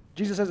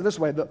 Jesus says it this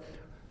way,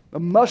 the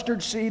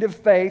mustard seed of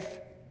faith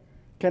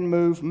can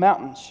move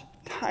mountains.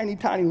 Tiny,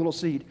 tiny little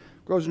seed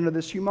grows into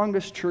this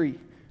humongous tree,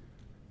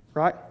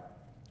 right?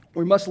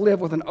 We must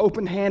live with an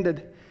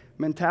open-handed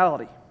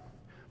mentality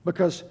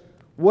because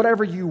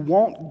whatever you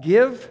won't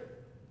give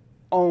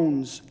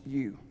owns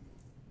you.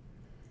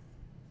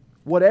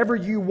 Whatever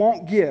you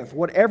won't give,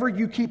 whatever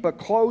you keep a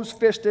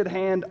closed-fisted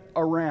hand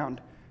around,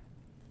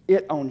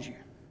 it owns you.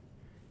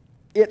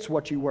 It's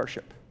what you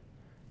worship.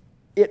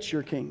 It's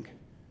your king.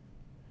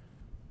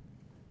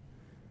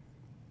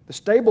 The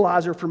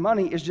stabilizer for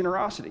money is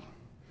generosity.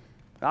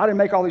 I didn't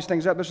make all these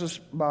things up. This is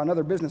by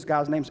another business guy.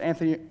 His name's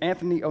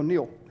Anthony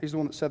O'Neill. He's the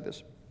one that said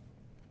this.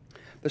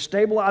 The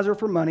stabilizer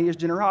for money is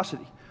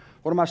generosity.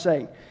 What am I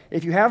saying?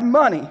 If you have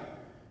money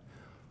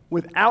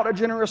without a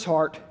generous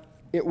heart,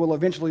 it will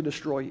eventually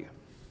destroy you.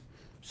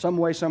 Some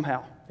way,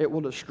 somehow, it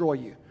will destroy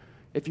you.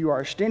 If you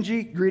are a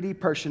stingy, greedy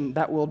person,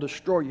 that will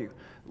destroy you.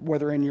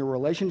 Whether in your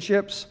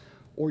relationships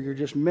or your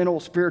just mental,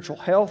 spiritual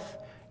health,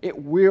 it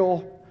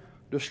will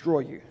destroy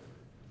you.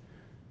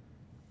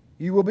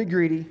 You will be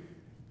greedy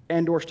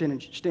and or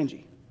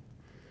stingy.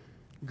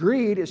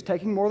 Greed is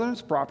taking more than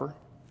is proper,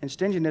 and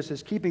stinginess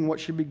is keeping what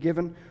should be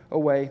given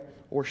away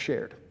or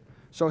shared.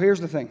 So here's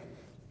the thing.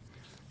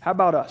 How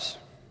about us?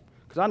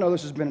 Because I know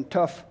this has been a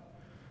tough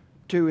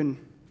 2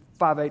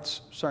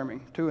 5/8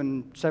 sermon, 2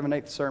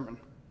 7/8 sermon.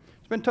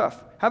 It's been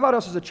tough. How about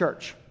us as a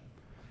church?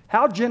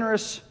 How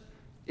generous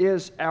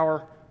is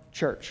our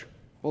church?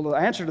 Well, the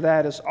answer to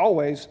that is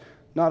always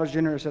not as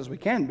generous as we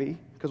can be,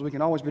 because we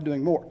can always be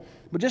doing more.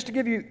 But just to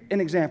give you an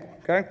example,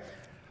 okay?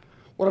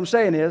 What I'm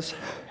saying is,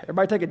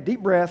 everybody take a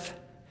deep breath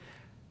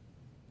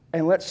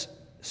and let's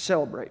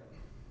celebrate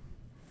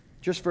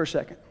just for a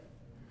second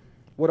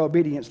what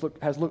obedience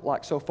has looked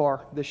like so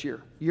far this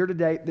year to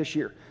date this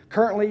year.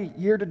 Currently,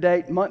 year to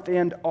date, month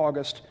end,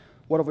 August,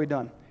 what have we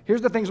done?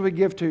 Here's the things we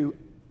give to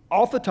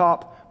off the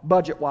top,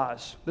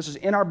 budget-wise. This is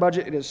in our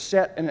budget. It is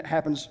set, and it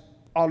happens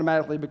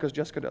automatically because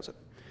Jessica does it.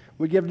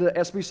 We give to the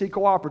SBC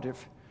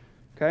Cooperative,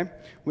 okay?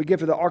 We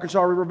give to the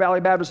Arkansas River Valley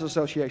Baptist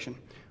Association.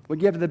 We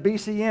give to the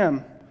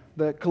BCM,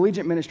 the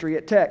collegiate ministry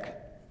at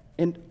Tech,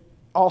 and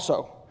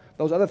also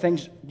those other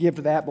things give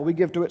to that, but we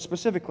give to it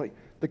specifically,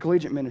 the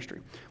collegiate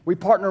ministry. We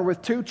partner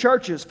with 2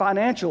 churches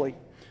financially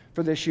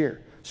for this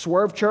year,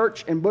 Swerve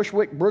Church in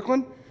Bushwick,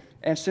 Brooklyn,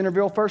 and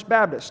Centerville First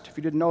Baptist. If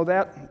you didn't know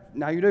that,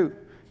 now you do.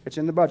 It's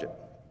in the budget.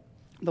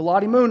 The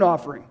Lottie Moon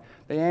offering,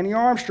 the Annie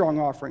Armstrong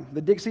offering,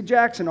 the Dixie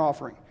Jackson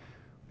offering.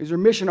 These are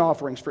mission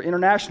offerings for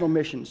international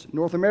missions,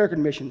 North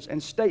American missions,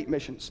 and state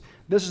missions.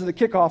 This is the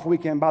kickoff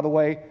weekend, by the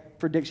way,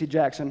 for Dixie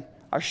Jackson,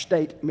 our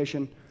state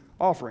mission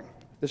offering.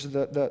 This is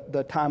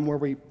the time where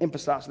we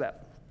emphasize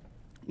that.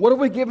 What have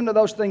we given to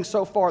those things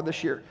so far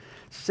this year?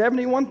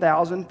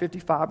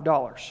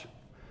 $71,055.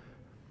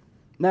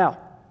 Now,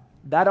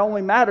 that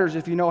only matters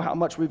if you know how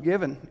much we've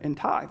given in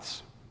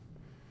tithes.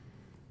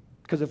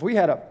 Because if we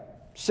had a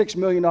 $6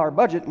 million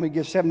budget and we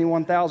give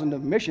 $71,000 to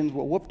missions,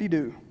 well,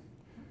 whoop-de-doo,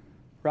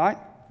 right?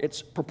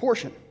 It's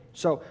proportion.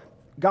 So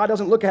God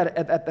doesn't look at it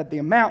at the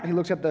amount. He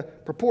looks at the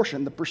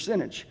proportion, the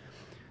percentage.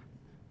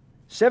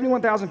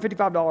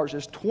 $71,055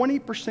 is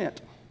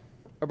 20%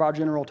 of our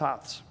general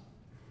tithes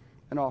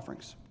and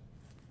offerings.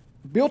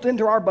 Built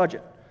into our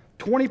budget,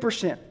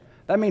 20%.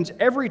 That means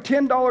every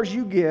 $10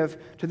 you give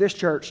to this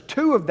church,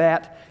 2 of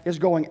that is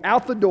going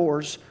out the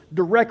doors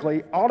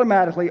directly,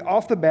 automatically,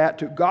 off the bat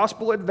to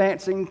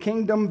gospel-advancing,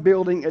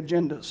 kingdom-building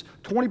agendas.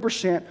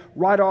 20%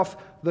 right off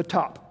the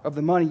top of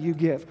the money you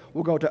give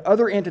will go to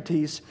other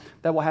entities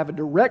that will have a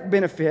direct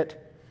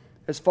benefit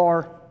as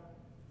far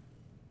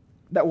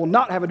that will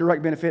not have a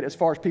direct benefit as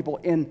far as people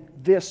in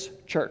this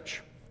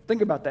church.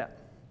 Think about that.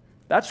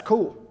 That's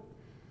cool.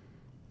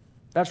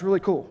 That's really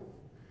cool.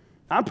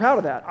 I'm proud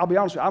of that. I'll be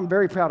honest with you. I'm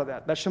very proud of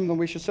that. That's something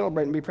we should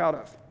celebrate and be proud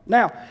of.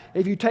 Now,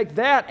 if you take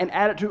that and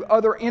add it to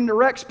other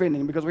indirect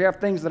spending, because we have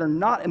things that are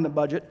not in the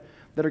budget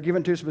that are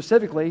given to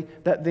specifically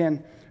that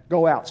then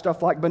go out.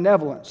 Stuff like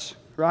benevolence,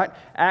 right?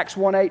 Acts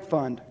 1:8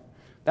 fund.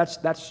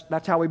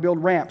 That's how we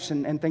build ramps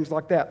and things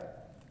like that.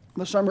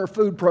 The summer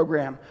food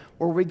program,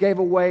 where we gave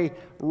away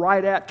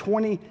right at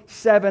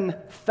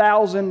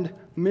 27,000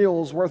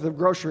 meals worth of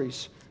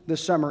groceries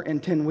this summer in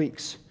 10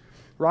 weeks,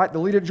 right? The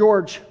Lita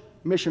George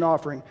mission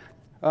offering,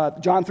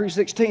 John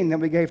 3:16 that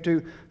we gave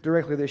to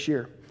directly this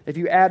year. If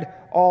you add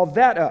all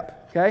that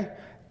up, okay,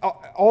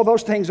 all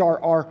those things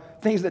are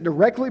things that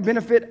directly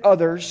benefit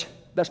others.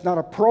 That's not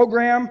a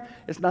program.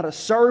 It's not a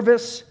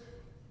service.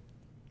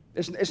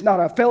 It's not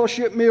a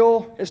fellowship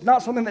meal. It's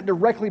not something that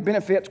directly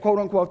benefits, quote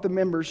unquote, the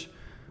members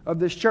of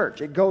this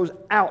church. It goes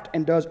out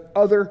and does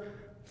other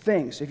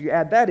things. If you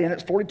add that in,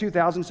 it's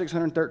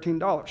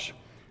 $42,613.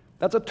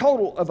 That's a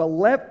total of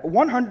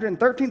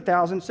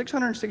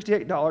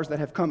 $113,668 that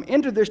have come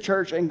into this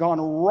church and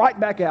gone right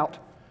back out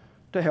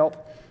to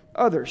help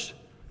others,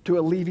 to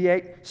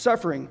alleviate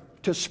suffering,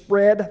 to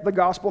spread the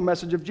gospel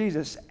message of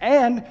Jesus.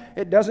 And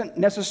it doesn't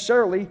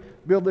necessarily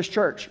build this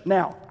church.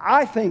 Now,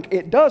 I think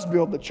it does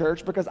build the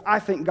church because I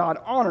think God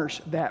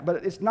honors that,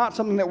 but it's not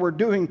something that we're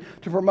doing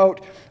to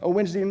promote a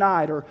Wednesday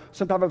night or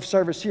some type of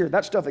service here.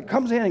 That's stuff that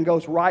comes in and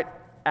goes right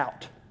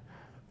out.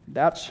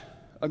 That's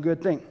a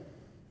good thing.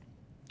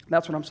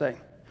 That's what I'm saying.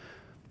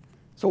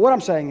 So what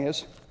I'm saying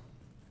is,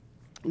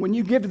 when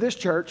you give to this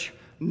church,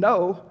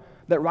 know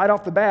that right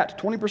off the bat,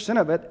 20%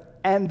 of it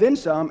and then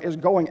some is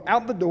going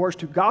out the doors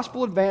to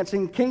gospel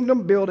advancing,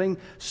 kingdom building,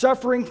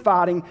 suffering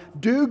fighting,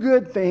 do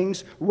good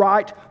things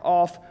right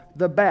off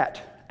the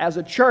bat. As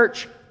a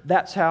church,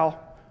 that's how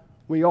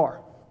we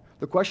are.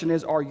 The question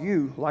is, are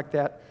you like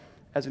that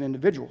as an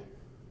individual?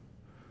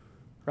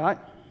 Right?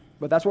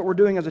 But that's what we're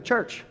doing as a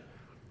church.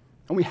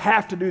 And we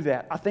have to do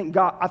that. I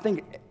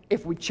think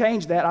if we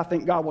change that, I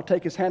think God will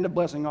take his hand of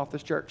blessing off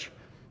this church.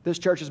 This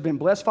church has been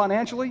blessed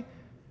financially,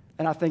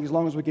 and I think as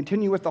long as we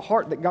continue with the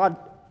heart that God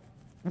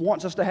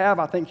wants us to have,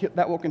 I think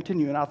that will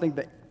continue. And I think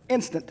the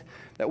instant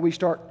that we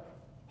start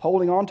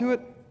holding on to it,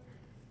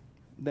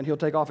 then he'll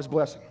take off his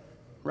blessing,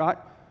 right?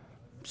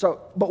 So,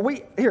 but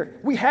we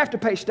have to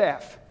pay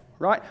staff,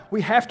 right?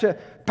 We have to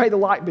pay the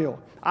light bill.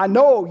 I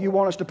know you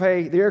want us to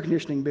pay the air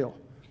conditioning bill,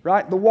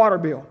 right? The water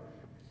bill,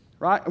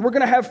 right? And we're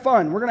going to have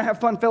fun. We're going to have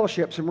fun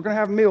fellowships, and we're going to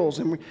have meals,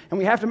 and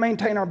we have to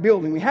maintain our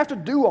building. We have to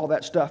do all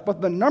that stuff.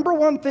 But the number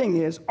one thing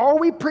is, are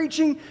we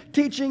preaching,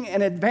 teaching,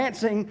 and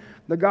advancing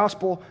the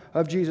gospel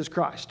of Jesus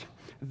Christ?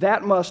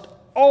 That must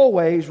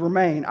always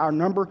remain our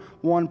number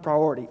one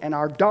priority, and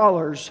our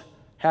dollars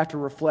have to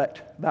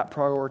reflect that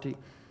priority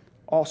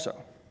also.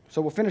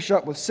 So we'll finish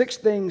up with 6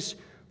 things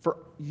for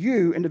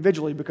you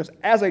individually, because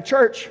as a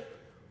church,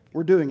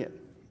 we're doing it.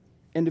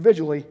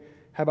 Individually,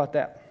 how about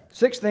that?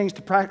 6 things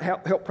to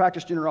help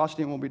practice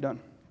generosity, and we'll be done.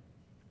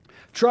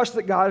 Trust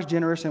that God is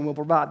generous and will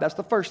provide. That's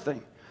the first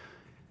thing.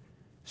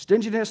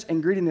 Stinginess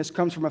and greediness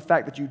comes from a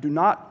fact that you do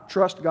not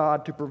trust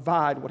God to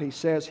provide what he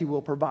says he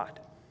will provide.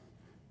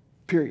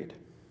 Period.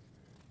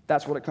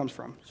 That's what it comes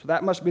from. So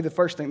that must be the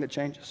first thing that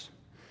changes.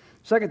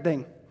 Second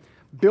thing,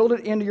 build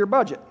it into your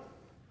budget.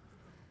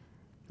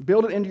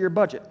 Build it into your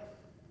budget.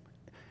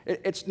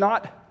 It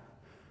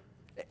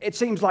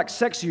seems like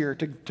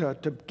sexier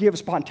to give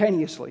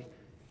spontaneously.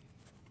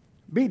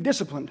 Be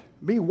disciplined.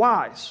 Be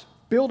wise.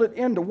 Build it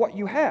into what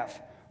you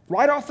have.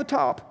 Right off the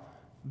top,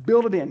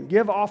 build it in.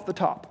 Give off the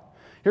top.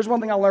 Here's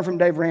one thing I learned from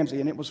Dave Ramsey,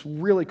 and it was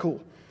really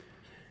cool.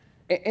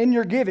 In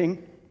your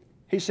giving,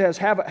 he says,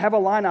 have a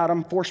line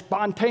item for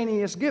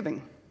spontaneous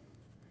giving.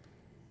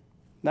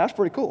 That's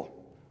pretty cool.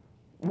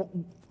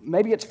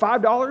 Maybe it's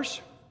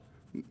 $5.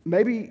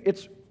 Maybe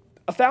it's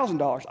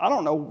 $1,000. I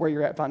don't know where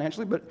you're at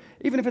financially, but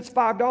even if it's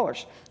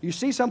 $5, you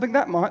see something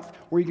that month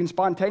where you can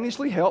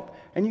spontaneously help,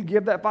 and you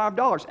give that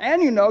 $5.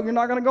 And you know you're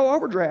not going to go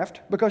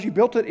overdraft because you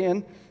built it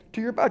in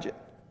to your budget,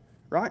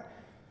 right?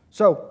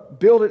 So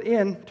build it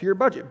into your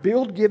budget.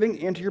 Build giving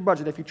into your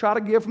budget. If you try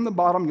to give from the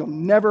bottom, you'll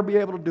never be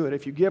able to do it.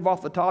 If you give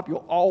off the top,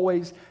 you'll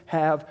always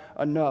have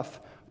enough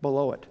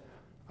below it.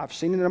 I've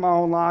seen it in my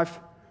own life,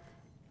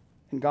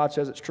 and God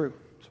says it's true,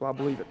 so I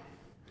believe it.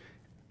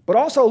 But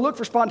also look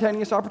for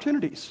spontaneous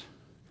opportunities.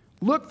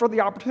 Look for the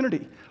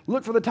opportunity.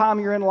 Look for the time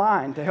you're in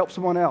line to help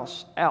someone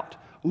else out.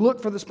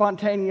 Look for the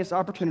spontaneous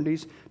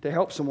opportunities to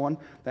help someone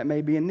that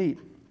may be in need.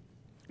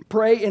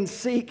 Pray and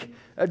seek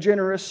a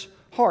generous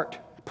heart.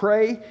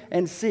 Pray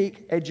and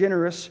seek a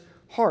generous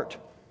heart.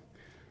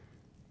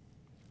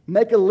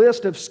 Make a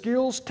list of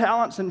skills,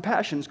 talents, and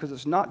passions, because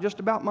it's not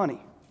just about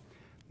money.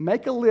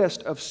 Make a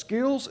list of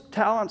skills,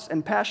 talents,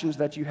 and passions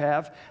that you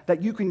have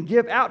that you can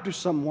give out to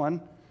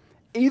someone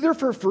either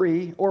for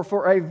free or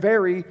for a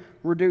very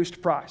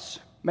reduced price.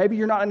 Maybe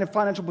you're not in a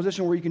financial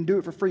position where you can do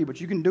it for free,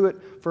 but you can do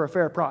it for a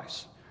fair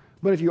price.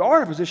 But if you are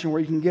in a position where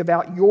you can give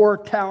out your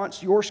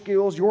talents, your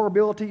skills, your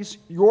abilities,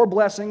 your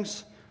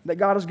blessings that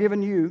God has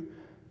given you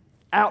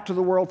out to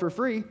the world for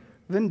free,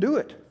 then do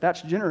it.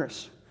 That's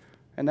generous,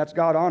 and that's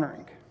God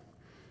honoring.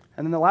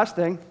 And then the last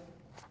thing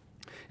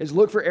is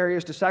look for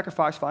areas to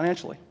sacrifice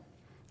financially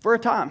for a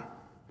time.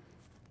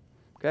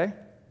 Okay?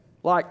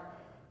 Like,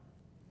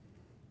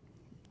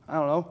 I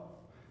don't know,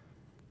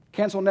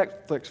 cancel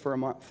Netflix for a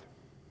month.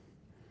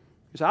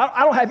 You say,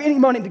 I don't have any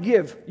money to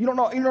give. You don't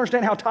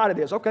understand how tight it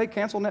is. Okay,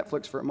 cancel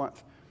Netflix for a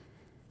month.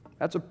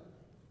 That's a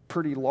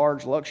pretty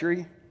large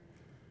luxury.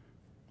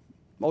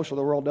 Most of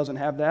the world doesn't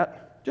have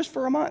that. Just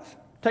for a month.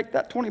 Take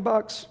that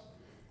 $20,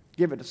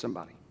 give it to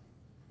somebody.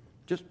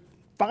 Just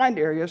find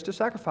areas to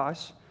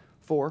sacrifice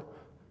for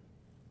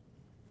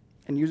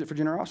and use it for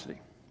generosity.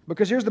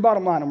 Because here's the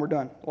bottom line, and we're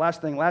done.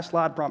 Last thing, last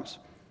slide, promise.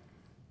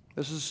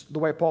 This is the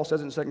way Paul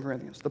says it in 2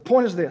 Corinthians. The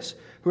point is this: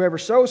 whoever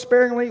sows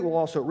sparingly will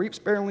also reap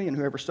sparingly, and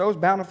whoever sows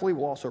bountifully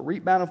will also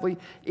reap bountifully.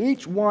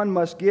 Each one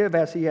must give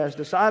as he has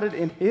decided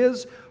in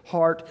his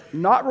heart,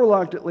 not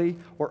reluctantly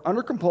or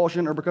under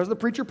compulsion or because the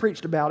preacher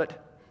preached about it,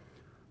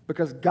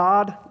 because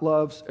God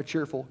loves a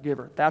cheerful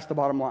giver. That's the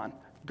bottom line.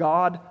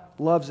 God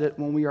loves it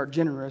when we are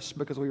generous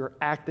because we are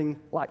acting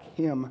like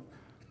him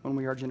when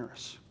we are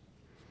generous.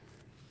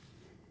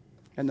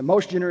 And the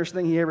most generous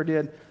thing he ever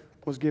did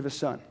was give his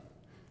son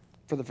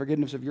for the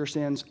forgiveness of your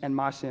sins and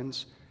my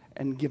sins,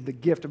 and give the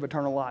gift of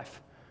eternal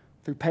life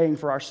through paying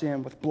for our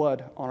sin with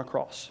blood on a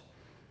cross.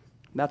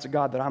 And that's a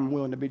God that I'm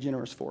willing to be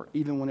generous for,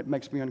 even when it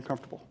makes me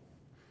uncomfortable.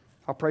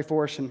 I'll pray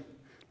for us, and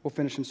we'll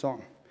finish in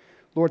song.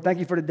 Lord, thank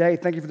you for today.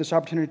 Thank you for this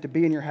opportunity to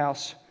be in your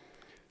house.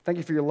 Thank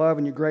you for your love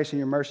and your grace and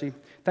your mercy.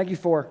 Thank you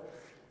for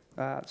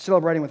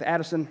celebrating with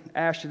Addison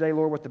Ash today,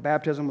 Lord, with the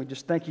baptism. We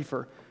just thank you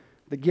for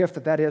the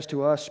gift that is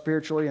to us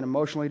spiritually and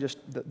emotionally, just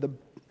the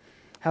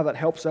how that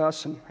helps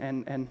us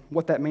and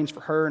what that means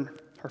for her and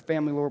her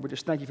family, Lord. We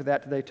just thank you for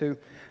that today, too.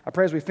 I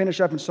pray as we finish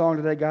up in song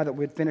today, God, that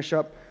we'd finish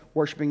up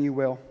worshiping you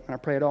well. And I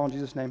pray it all in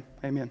Jesus' name.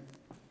 Amen.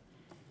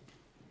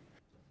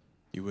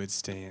 You would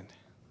stand.